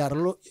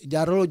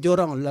jarlo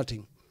jorangol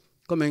latin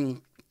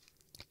comme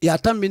ya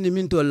tambi ni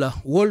minto la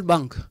World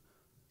Bank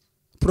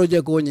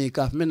project ko ni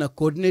ka mena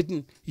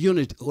coordinating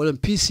unit wala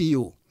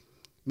PCU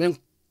men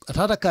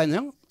atata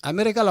kanyang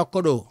America la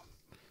kodo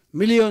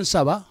million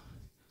saba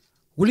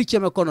wuli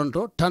cheme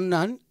kononto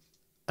tannan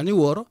ani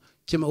woro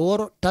cheme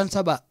woro tan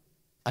saba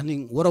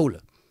ani worawla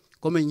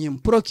comme nyim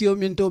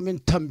procurement men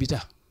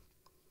tambita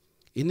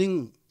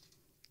inin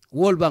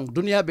World Bank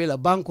dunia bela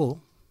banko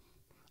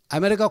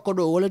America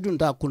kodo wala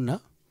dunta kunna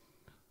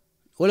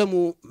wala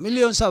mu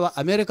million saba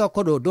America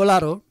kodo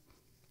dollaro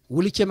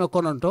wuli cheme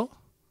kononto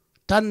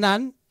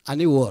tannan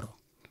ani woro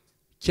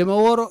cheme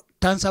woro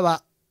tan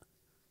saba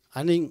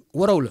ani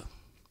worawla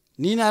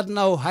ni na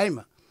naw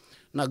hayma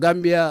na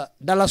Gambia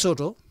dala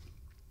soto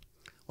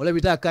wala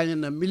bita kanya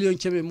na million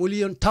cheme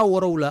million taw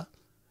warawla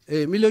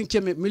million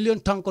cheme million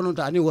tan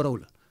kononto ani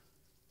warawla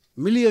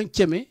million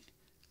cheme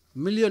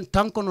million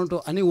tan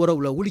kononto ani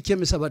warawla wuli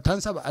cheme saba tan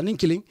saba ani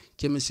killing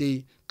cheme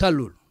sei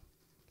talul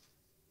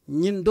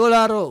nyin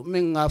dolaro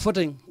men nga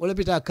foten wala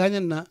bita kanya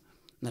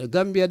na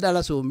Gambia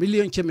dala so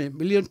million cheme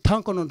million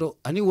tan kononto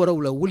ani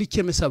warawla wuli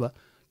cheme saba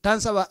tan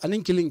saba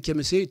ani killing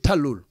cheme sei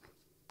talul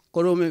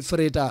kono men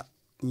freta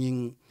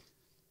ning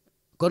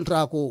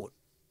contrat ko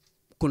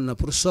kunna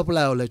pour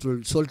supply wala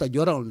to solta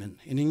joral men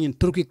inin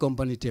turki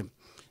company tem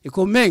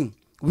iko men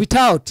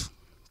without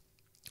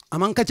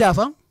amanka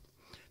chafa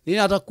ni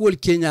ata kol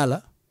Kenya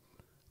la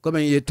comme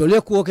ye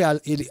tole ko ke al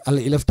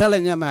leftala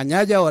nyama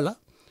nyaaja wala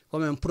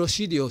comme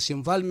procedure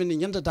simval men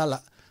nyanta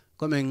tala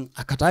comme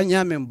akata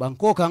nyame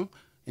banko kan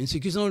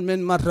institutional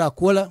men marra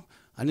kola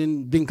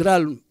anin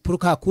dinkral pour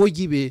ka ko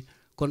jibe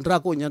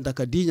contrat ko nyanta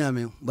ka di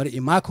nyame bari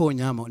imako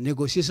nyama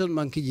negotiation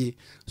mankiji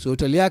so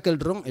to liakel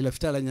drong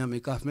eleftala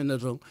nyame kaf men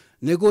drong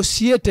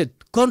negotiated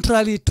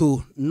contrary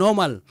to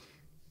normal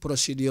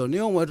procedure ne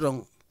on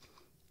wadrong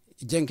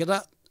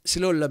jenketa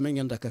silol la men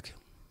nyanta kake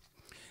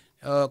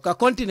ka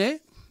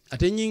continue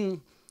atenyin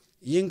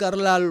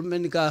yingarlal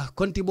men ka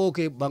kontibo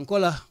ke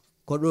bankola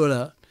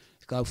kodola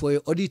ka foy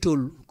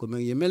auditor ko men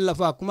yemel la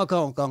fa kuma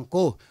kan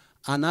ko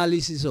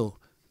analysis o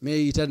me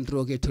yitan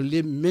droge to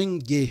le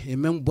menge e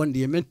men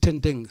bondi e men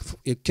tenteng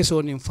e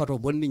kesoni fato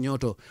bondi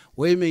nyoto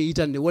way me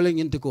yitan de wala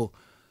nyente ko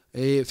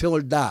e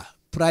feol da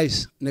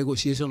price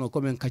negotiation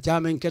ko men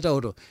kachamen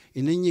ketawto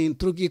inini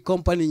turki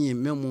company ni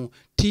memu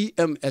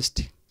TMS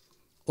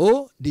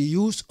o the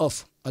use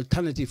of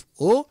alternative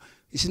o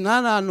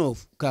isinana no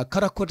ka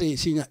karakote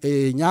sinya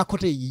e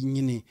nyakote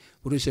nyini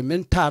pour se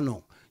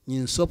mentano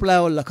ni supply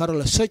wala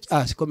karola such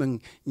as comme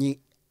ni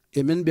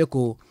e men be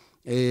ko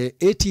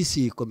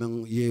ATC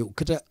comme ye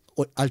kata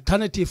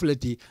alternative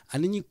lati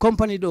anini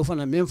company do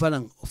fana men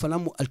fana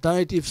mu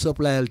alternative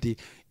supply lati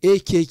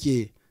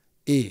AKK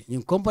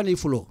ni company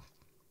flow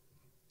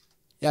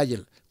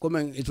yajel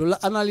comme itola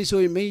analyse o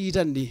me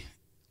yitandi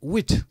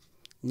with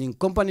ni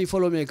company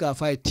follow me ka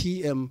fa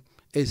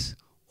TMS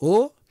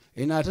o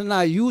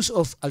inatana use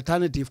of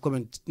alternative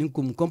comme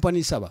ninkum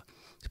company saba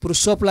pour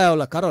supply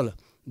wala karola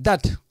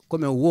that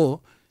comme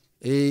wo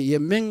ye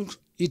men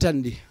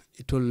itandi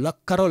itola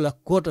karola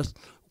quotas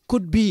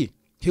could be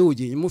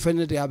huge mu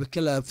fenete abe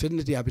kala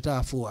fenete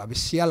abita fo abe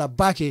siala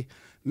bake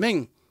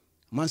men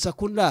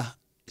mansakunda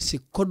si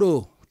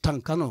kodo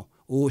tankano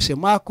o se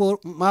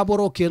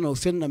maboro keno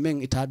fenna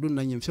men itadun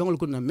na nyim fengol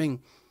kunna men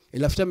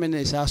ilafta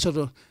men sa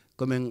soto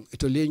comme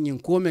ito lenyin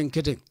ko men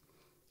kete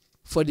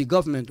for the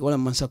government wala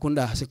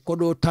mansakunda se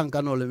kodo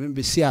tankano le men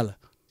be siala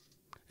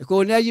e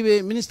ko nyaji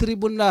be ministry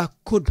bunda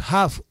could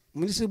have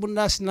ministre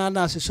bunda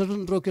sinana se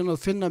sotun roke no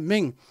fenna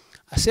meng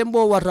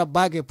asembo warra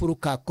bage pour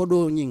ka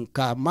kodo nyin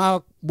ka ma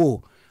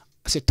bo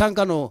se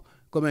tankano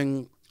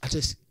comme ate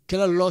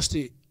kela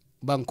losti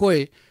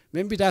bankoe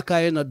men bita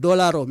kaye na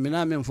dollaro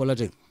mina men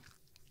folate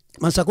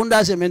man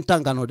sakunda se men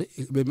tankano de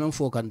be men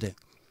fo kante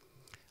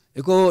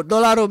e ko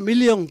dollaro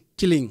million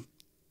killing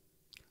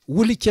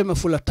wuli keme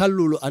fula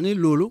tallulu ani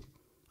lulu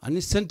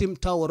ani centime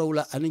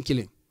tawrawla ani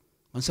killing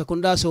man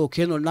sakunda so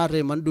keno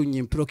nare mandu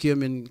nyim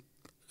procurement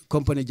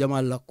company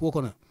jamal la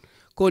kokona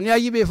ko ni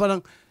ayibe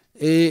fanan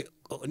e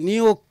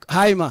ni o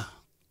hayma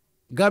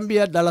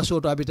Gambia dala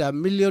soto abita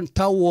million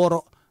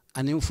taworo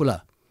ani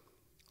fula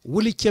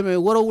wuli keme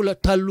warawula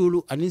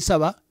tallulu ani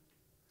saba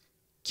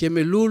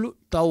keme lulu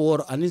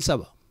taworo ani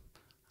saba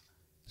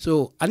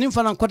so ani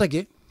fanan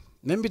kotake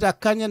membita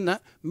kanyen na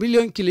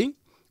million killing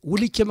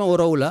wuli keme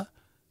warawula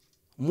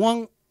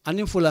muang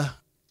ani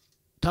fula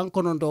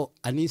tankonondo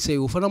ani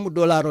seyu fanamu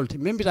dollarol te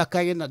membita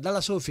kanyen na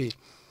dala sofi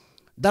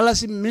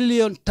dalasi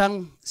million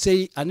tang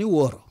sey ani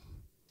woro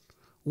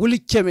wuli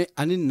keme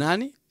ani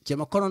nani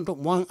keme kononto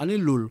muang ani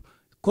lulu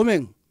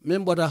coming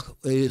member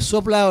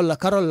supply la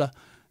carola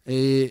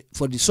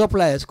for the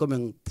suppliers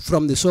coming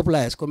from the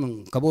suppliers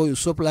coming kabo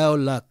supply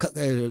la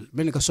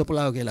menika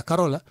supply la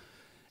carola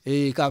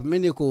ka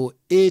meniko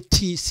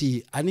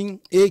ATC aning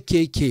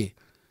AKK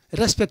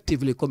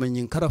respectively coming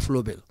in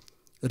caraflobel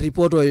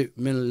report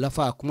men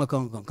lafa kuma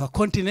ka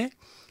continue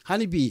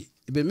hani bi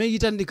be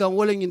megitandi kan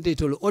wole nginte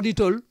tol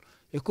auditol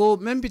e ko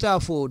membita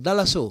fo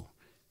dalaso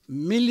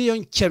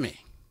million cheme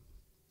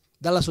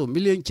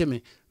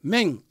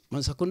men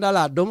man sakunda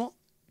la domo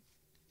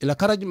ila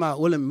karajma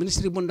wala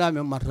ministry bunda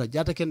me marta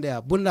jata kende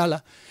ya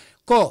bundala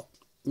ko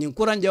nyin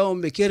kuran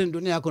jawom be kerin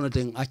dunia kono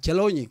ten a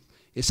cheloni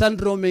e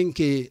sandro men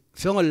ke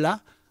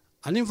fengolla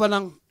anin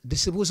fanan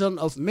distribution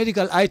of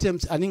medical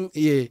items anin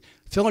e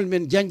fengol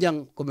men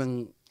janjang ko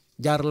men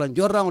jarlan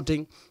jorran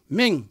ten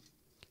men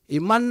e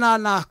manna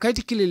na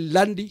kaytikili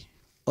landi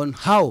on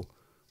how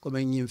ko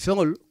men nyin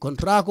fengol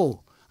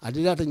contrako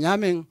adidata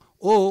nyamen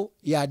o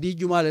ya di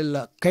jumale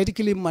la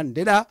kaytikili man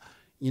deda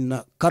in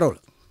Carol.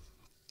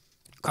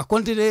 Ka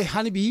continue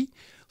hanibi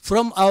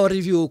from our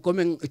review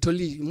coming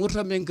toli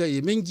murta menka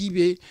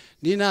mengibe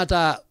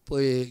dinata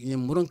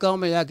murunka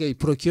ma yake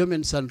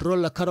procurement central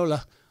la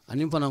Carola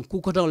anin fanan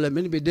kukota la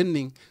menbe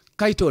denning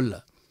kaitol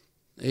la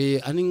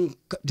anin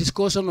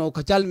discussion o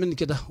kachal men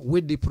keda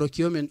with the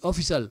procurement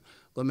official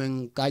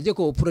comme kaje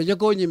ko projet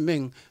ko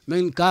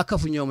men ka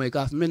kafu nyoma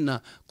ka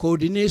menna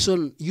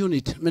coordination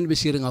unit men be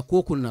siringa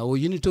kokuna o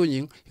unito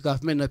nyin ka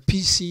menna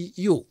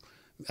PCU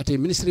ate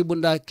ministry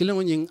bunda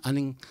kilengo nying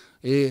aning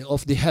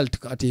of the health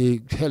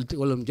ate health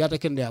wolum jata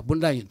kende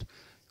bunda yin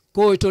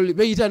ko tol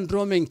be yitan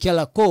dromen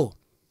kela ko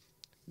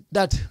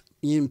that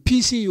in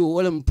PCU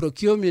wolum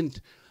procurement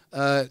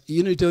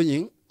unit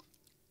nying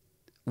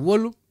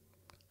wolu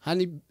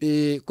hani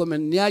comme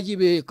nyaji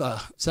be ka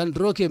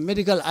sandroke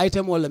medical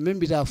item wala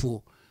membita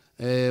fo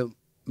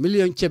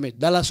million cheme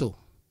dalaso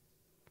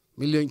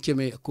million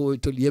cheme ko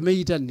tol yeme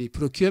yitan di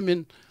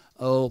procurement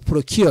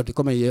procured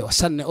comme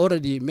sanne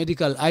already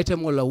medical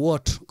item wala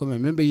what comme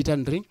membe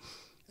yitandri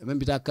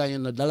membe ta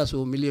kanya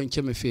dalaso million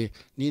cheme fe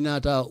ni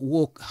nata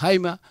work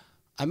haima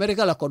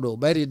america la kodo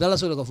bayri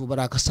dalaso ko fu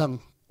baraka sang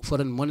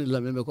foreign money la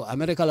membe ko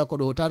america la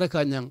kodo tara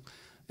kanyang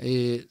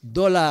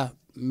dollar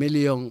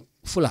million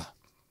fula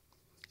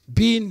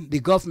being the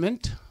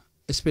government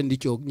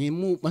expenditure ni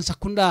mu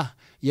mansakunda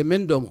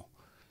yemendomo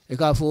e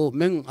ka fo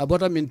men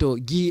abotamento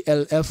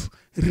GLF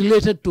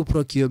related to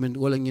procurement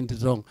wala nginti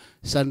wrong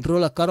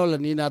sandrola carola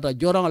ni nata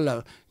jorang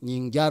la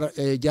ning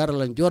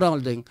jarlan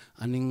jorang den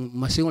aning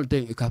masingol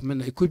den e ka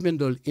men equipment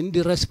dol in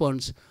the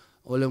response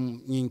wala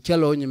ning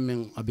kelo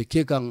men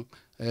abeke kan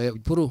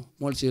puru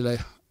molsi la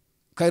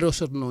kairo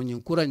sotno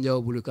ning kuran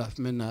jaw bulu ka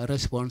men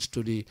response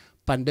to the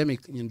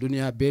pandemic ning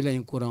dunia bela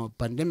ning kuran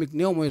pandemic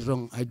ne mo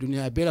wrong ay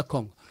dunia bela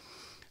kong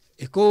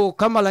e ko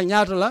kamala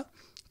nyatola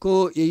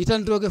ko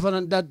yitantroke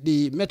fanan dat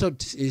di method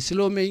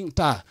silomen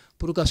ta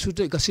pour ka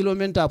soute ka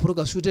silomen ta pour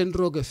ka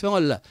soutendroke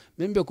fengol la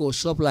membe ko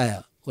supplier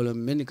wala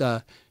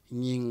menika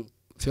nyin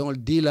fengol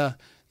dila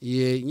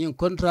ye nyin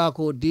contrat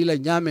ko dila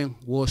nyamen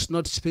was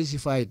not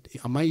specified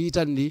ama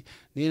yitandi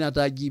ni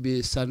nata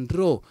jibe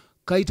sandro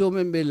kaito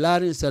membe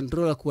larin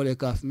sandro la ko le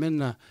kaf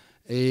menna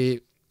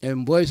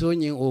mboyso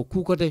nyin o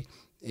kukote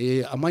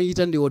ama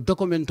yitandi o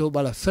documento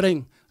bala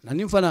freng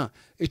nanim fana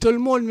itol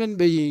mol men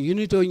be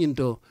unito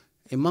nyinto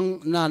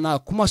mang na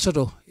kuma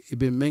soto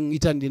ibe men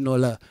itandi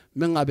nola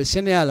men abe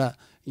seneala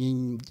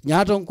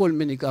nyaton kol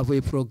men ka fo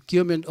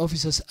procurement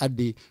officers at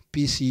the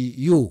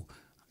PCU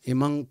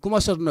mang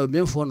kuma soto no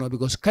men fono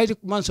because kayti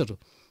kuma soto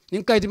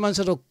nin kayti man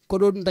soto ko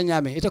do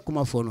ndanyame ita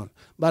kuma fono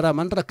bara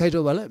man tra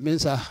kayto bala men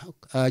sa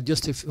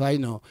justify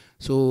no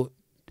so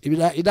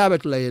ida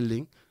bet la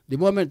yelling the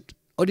moment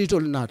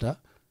auditor nata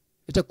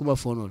ita kuma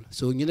fono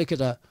so nyine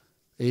keta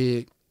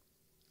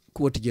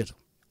ko tijeto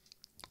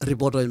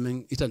report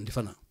men itandi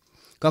fana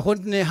ka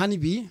kontine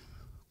hanibi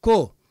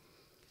ko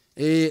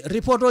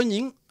report o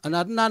nying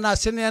anadna na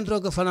senendro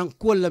ko fanan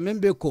ko la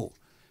membe ko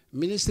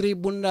ministry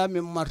bunda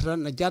min marta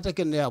na jata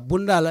kende ya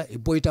bunda la e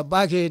boyta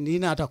bake ni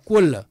nata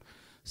kolla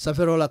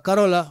saferola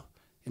karola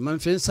e man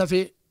fen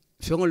safe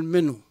fengol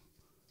menu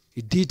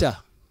e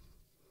dita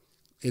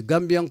e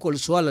gambian kol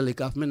swala le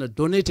kaf mena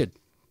donated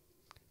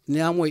ni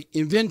amoy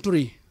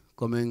inventory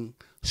comme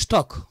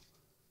stock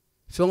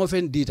fengo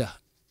fen dita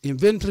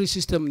inventory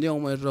system ni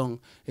omoy rong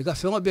e ka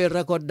fengo be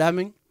record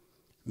daming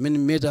men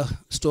meta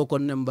stock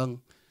on nembang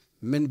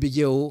men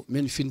bijeo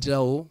men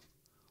fintao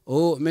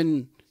o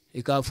men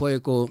e ka foye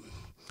ko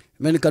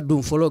men ka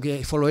dum follow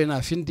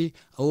ina finti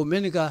o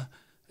men ka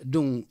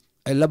dum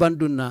ay laban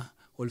dunna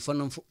wol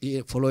fanam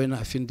follow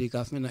ina finti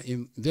ka mena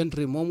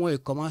inventory momo e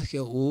comment ke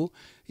o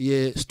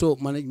ye stock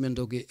management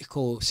oge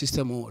ko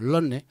system o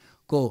lonne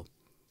ko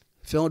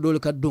fengo dol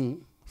ka dum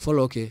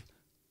follow ke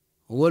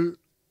wol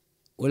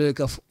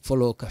ka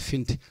follow ka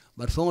finti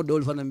but fengo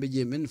dol fanam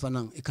beje men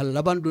fanam e kal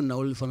laban dunna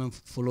wol fanam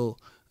follow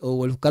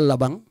wol kal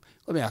laban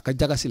ko me aka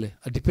jagasile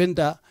a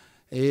dependa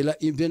e la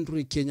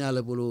inventory Kenya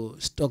la bolo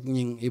stock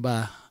nying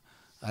iba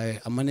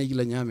a manage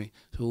la nyame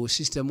so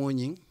system o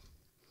nying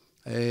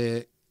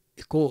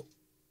ko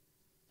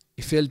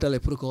ifelta le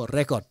pour ko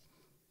record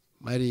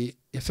mari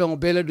e fengo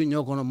bele du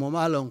nyoko no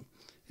momalong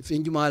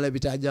fenjumala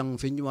bita jang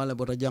fenjumala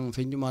bota jang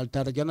fenjumal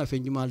tata jana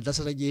fenjumal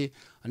dasara je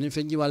anin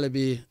fenjumala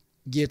be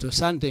geto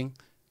something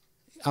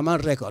aman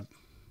record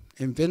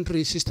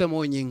inventory system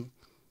o nying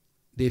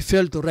they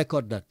fail to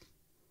record that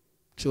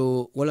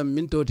so wala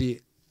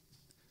mintoti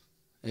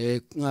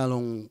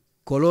ngalong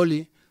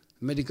kololi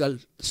medical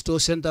store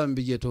center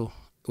mbijeto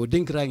o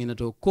dinkrangi na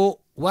to ko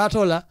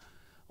wato la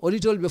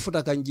auditol be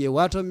futa kanje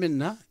wato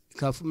minna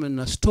ka fu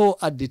minna store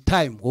at the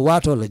time o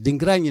wato la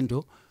dinkrangi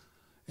to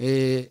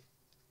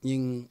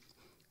nying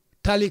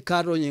tali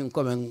karo nying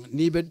komen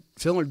ni be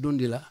fengol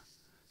dundila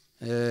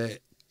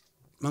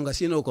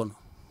mangasino kono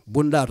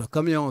bundato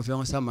camion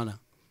fengo samana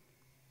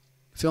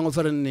fengo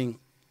ferning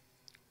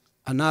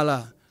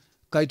anala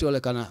kaitole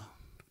kana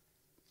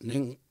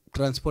ning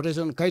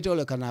transportation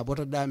kaitole kana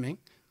bota daming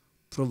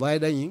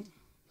provider yin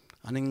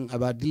aning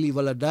aba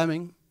deliver la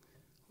daming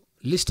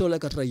listo la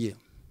katraye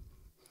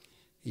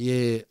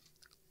ye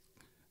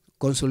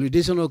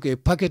consolidation okay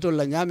packet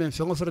la nyame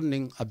fengo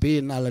ferning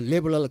abe na la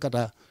label la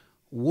kata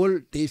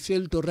wol they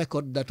fail to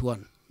record that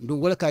one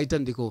ndu wala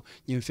kaitandi ko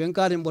nyim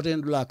fenkare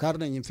mboten dula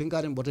karne nyim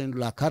fenkare mboten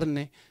dula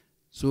karne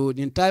so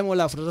in time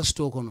wala frata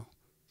sto kono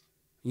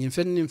nyim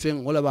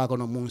fen wala ba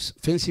kono mun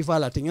fen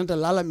sifala tingenta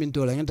lala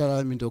minto la ngenta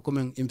lala minto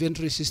comme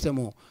inventory system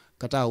o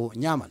katao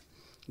nyaman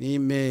ni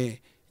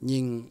me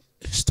nying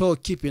store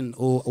keeping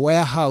o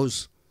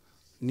warehouse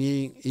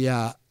ni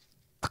ya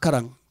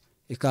akarang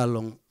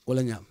ikalong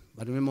wala nyam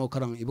badu memo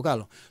karang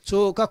ibukalo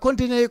so ka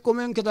continue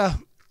comme keta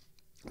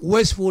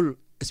wasteful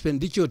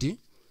expenditure ti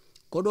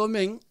ko do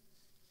men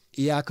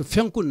ya ka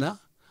fenkuna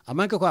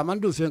amanka ko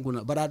amandu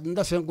fenkuna bara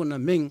nda fenkuna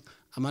men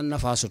aman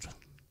nafasoto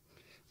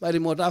bari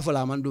mota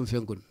fala amandu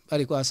fenkun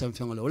bari ko asam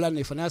fengola wala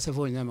ni fana se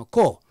fo nyama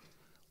ko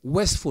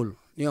wasteful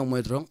ni o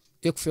moydron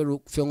ek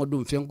felu fengo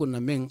dum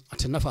fenkuna men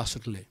ati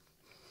nafasoto le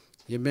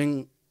ye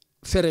men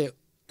fere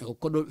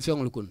ko do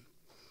fengol kun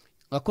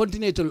a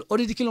continue to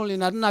audit kilon le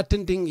na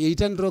tenting e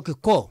tan roke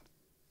ko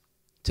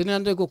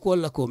tenande ko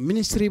la ko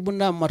ministry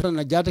bunda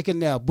matana jata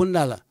kende a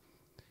bundala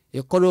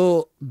e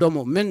kodo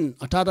domo men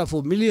atata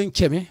fo million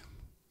keme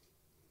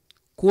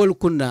kol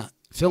kunna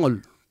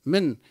fengol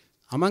men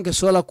amanke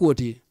sola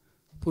koti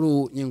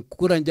pour nyin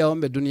kuran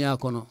jawambe dunia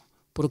kono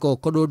pour ko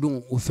kodo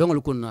dum o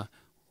fengol kunna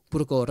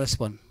pour ko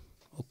respond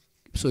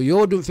so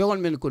yo dum fengol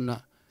men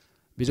kunna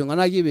biso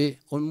ngana gibe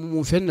on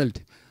mu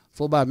fenalti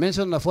fo ba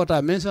mention na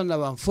fota mention na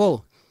ba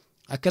fo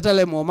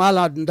akatale mo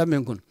mala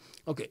ndamen kun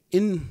okay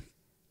in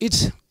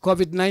its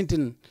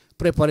COVID-19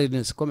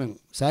 preparedness coming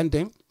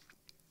something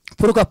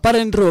pour ka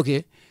parendro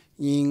ke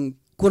in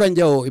kuran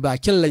jawo iba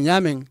kella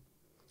nyamen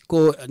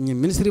ko ni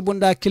ministry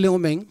bunda killing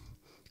men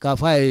ka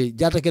fay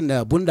jata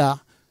kenda bunda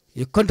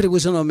e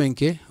contribution o men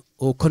ke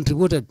o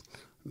contributed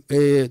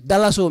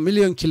dollars o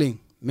million killing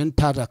men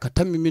tata ka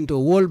tammi minto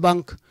World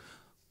Bank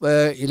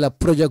ila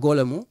project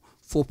golemu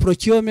for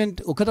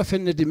procurement o kata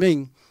fenne di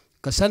men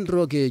ka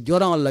sandro ke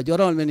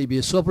joran men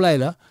bi supply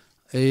la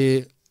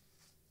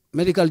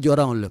medical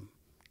joran lem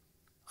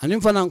anim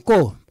fanan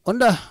ko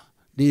onda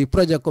di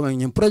project ko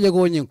men project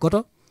o nyin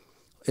koto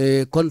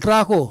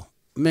contrat ko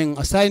men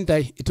assign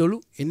tay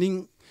itolu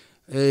enin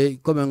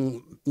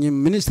comme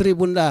ministry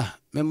bunda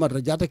men mar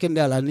jata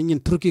kende ala nin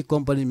Turkey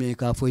company me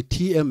ka fo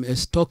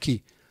TMS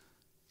Turkey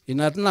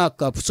inatna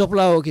ka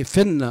supply o ke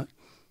fenna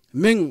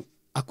men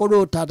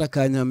akodo tata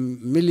kanya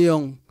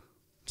million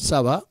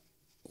saba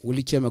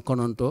wuli keme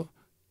kononto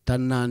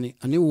tannani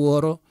ani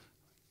woro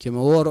keme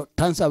woro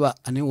tan saba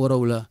ani woro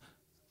wala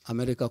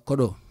America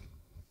kodo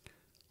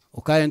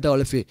o kayenta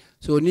wala fi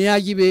so ni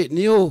yajibe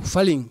ni yo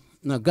falling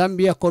na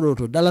Gambia kodo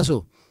to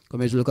dalaso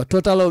comme je le ka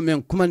total o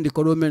men kumandi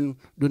kodo men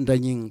dun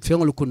dañing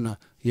fengol kunna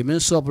yemen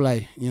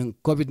supply yin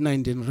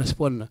COVID-19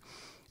 respond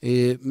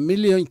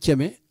million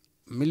keme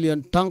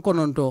million tan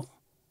kononto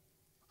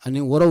ani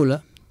woro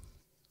wala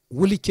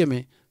wuli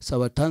keme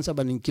saba tan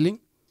saba nin killing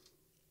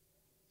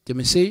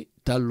keme sey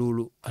tal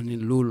lulu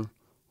anin lulu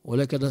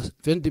wala kada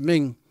fenti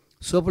meng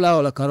sopla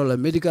wala karola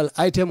medical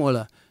item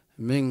wala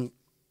meng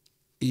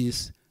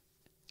is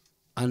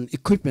an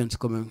equipment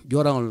comme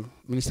jorangol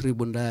ministry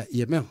bunda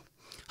yemem.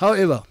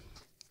 However,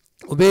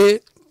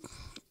 obe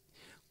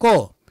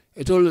ko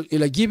etol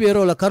ila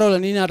Bii-Baaro la karola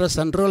ni nata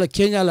sandro la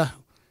Kenya la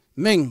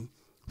meng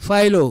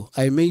failo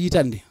ay meng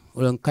yitandi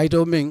wala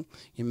kayto meng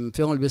im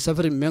fengol be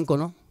safari meng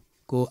kono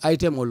ko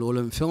item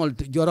wala fengol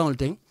jorangol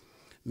teng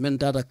men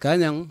tata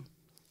kanyang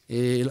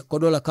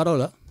kodo la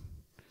karola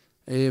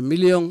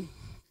million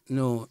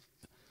no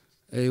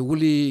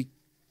wuli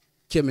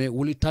keme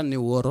wuli tanni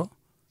woro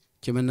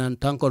keme nan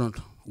tankono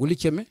wuli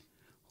keme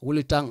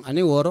wuli tang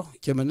ani woro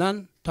keme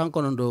nan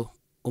tankono do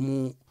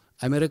omu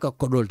America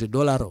kodolte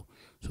dolaro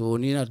so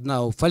ni nat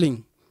now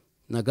falling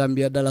na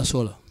Gambia dala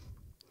sola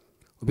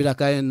obila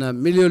kayen na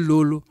million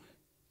lulu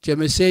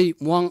keme sey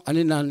muang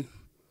ani nan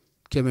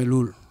keme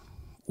lulu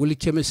wuli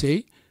keme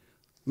sey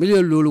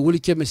million lulu wuli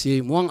keme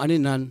sey muang ani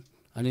nan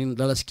ani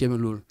dalas keme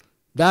lulu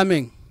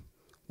daming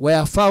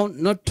were found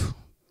not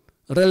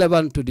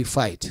relevant to the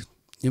fight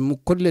ni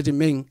kodleti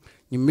meng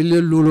ni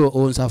million lulu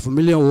on sa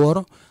million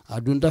woro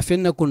adunda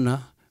fenna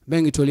kunna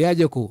meng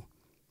toliaje ko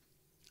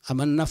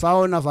aman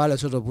nafao nafala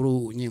soto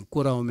buru ni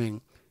kura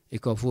meng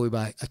iko fo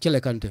ba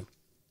akele kante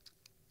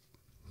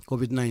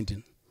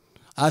COVID-19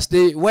 as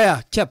they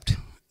were kept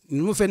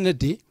mu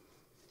fenneti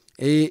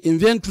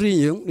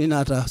inventory ni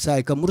nata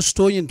sai ka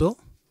mursto yinto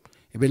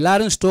e be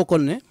larin sto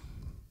konne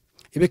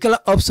e be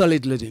kala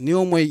obsolete ledi ni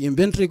o moy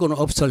inventory kono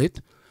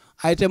obsolete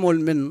item all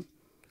men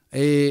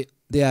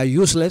they are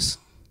useless.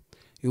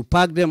 You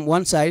pack them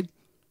one side.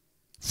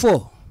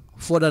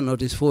 For the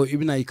notice for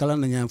ibina ikala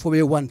na nyam for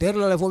be one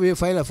terla for be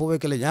file for be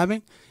kala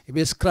nyame e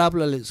be scrap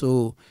la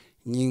so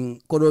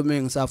nying kodo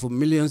men sa for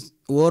millions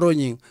woro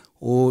nying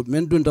o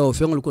men dunda o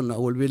fengol kunna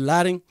wol be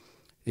laring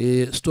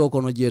stock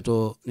ono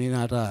jeto ni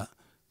nata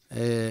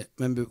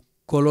membe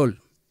kolol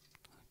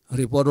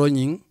report o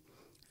nying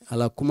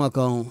ala kuma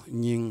kan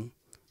nying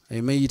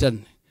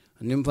mayitan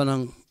nim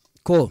fanan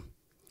ko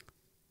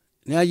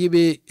ne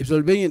ajibe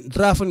ibsol be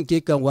drafan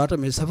ke kan wata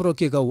me safro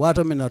ke kan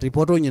wata me na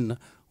reporto nyin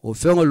o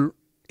fengol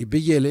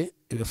ibejele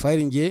ibe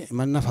firing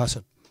man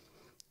nafasat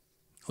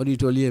odi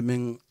to liye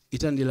men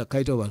itandi la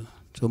kayto wal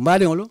so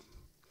mbade ngolo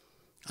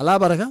ala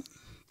baraka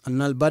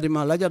annal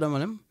badima la jadama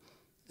lem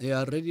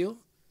ya radio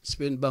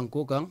Spain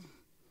banko kan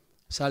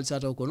sal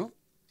sato kono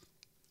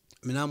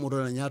mina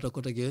muro na nyaata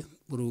ko tege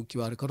buru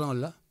kiwar ko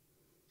la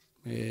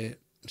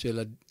c'est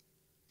la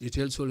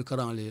detail sur le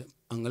karangle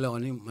angala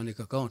woni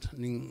manika count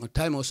ni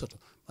time osoto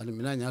bali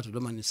mina nyaato do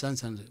man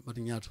sansan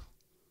bati nyaato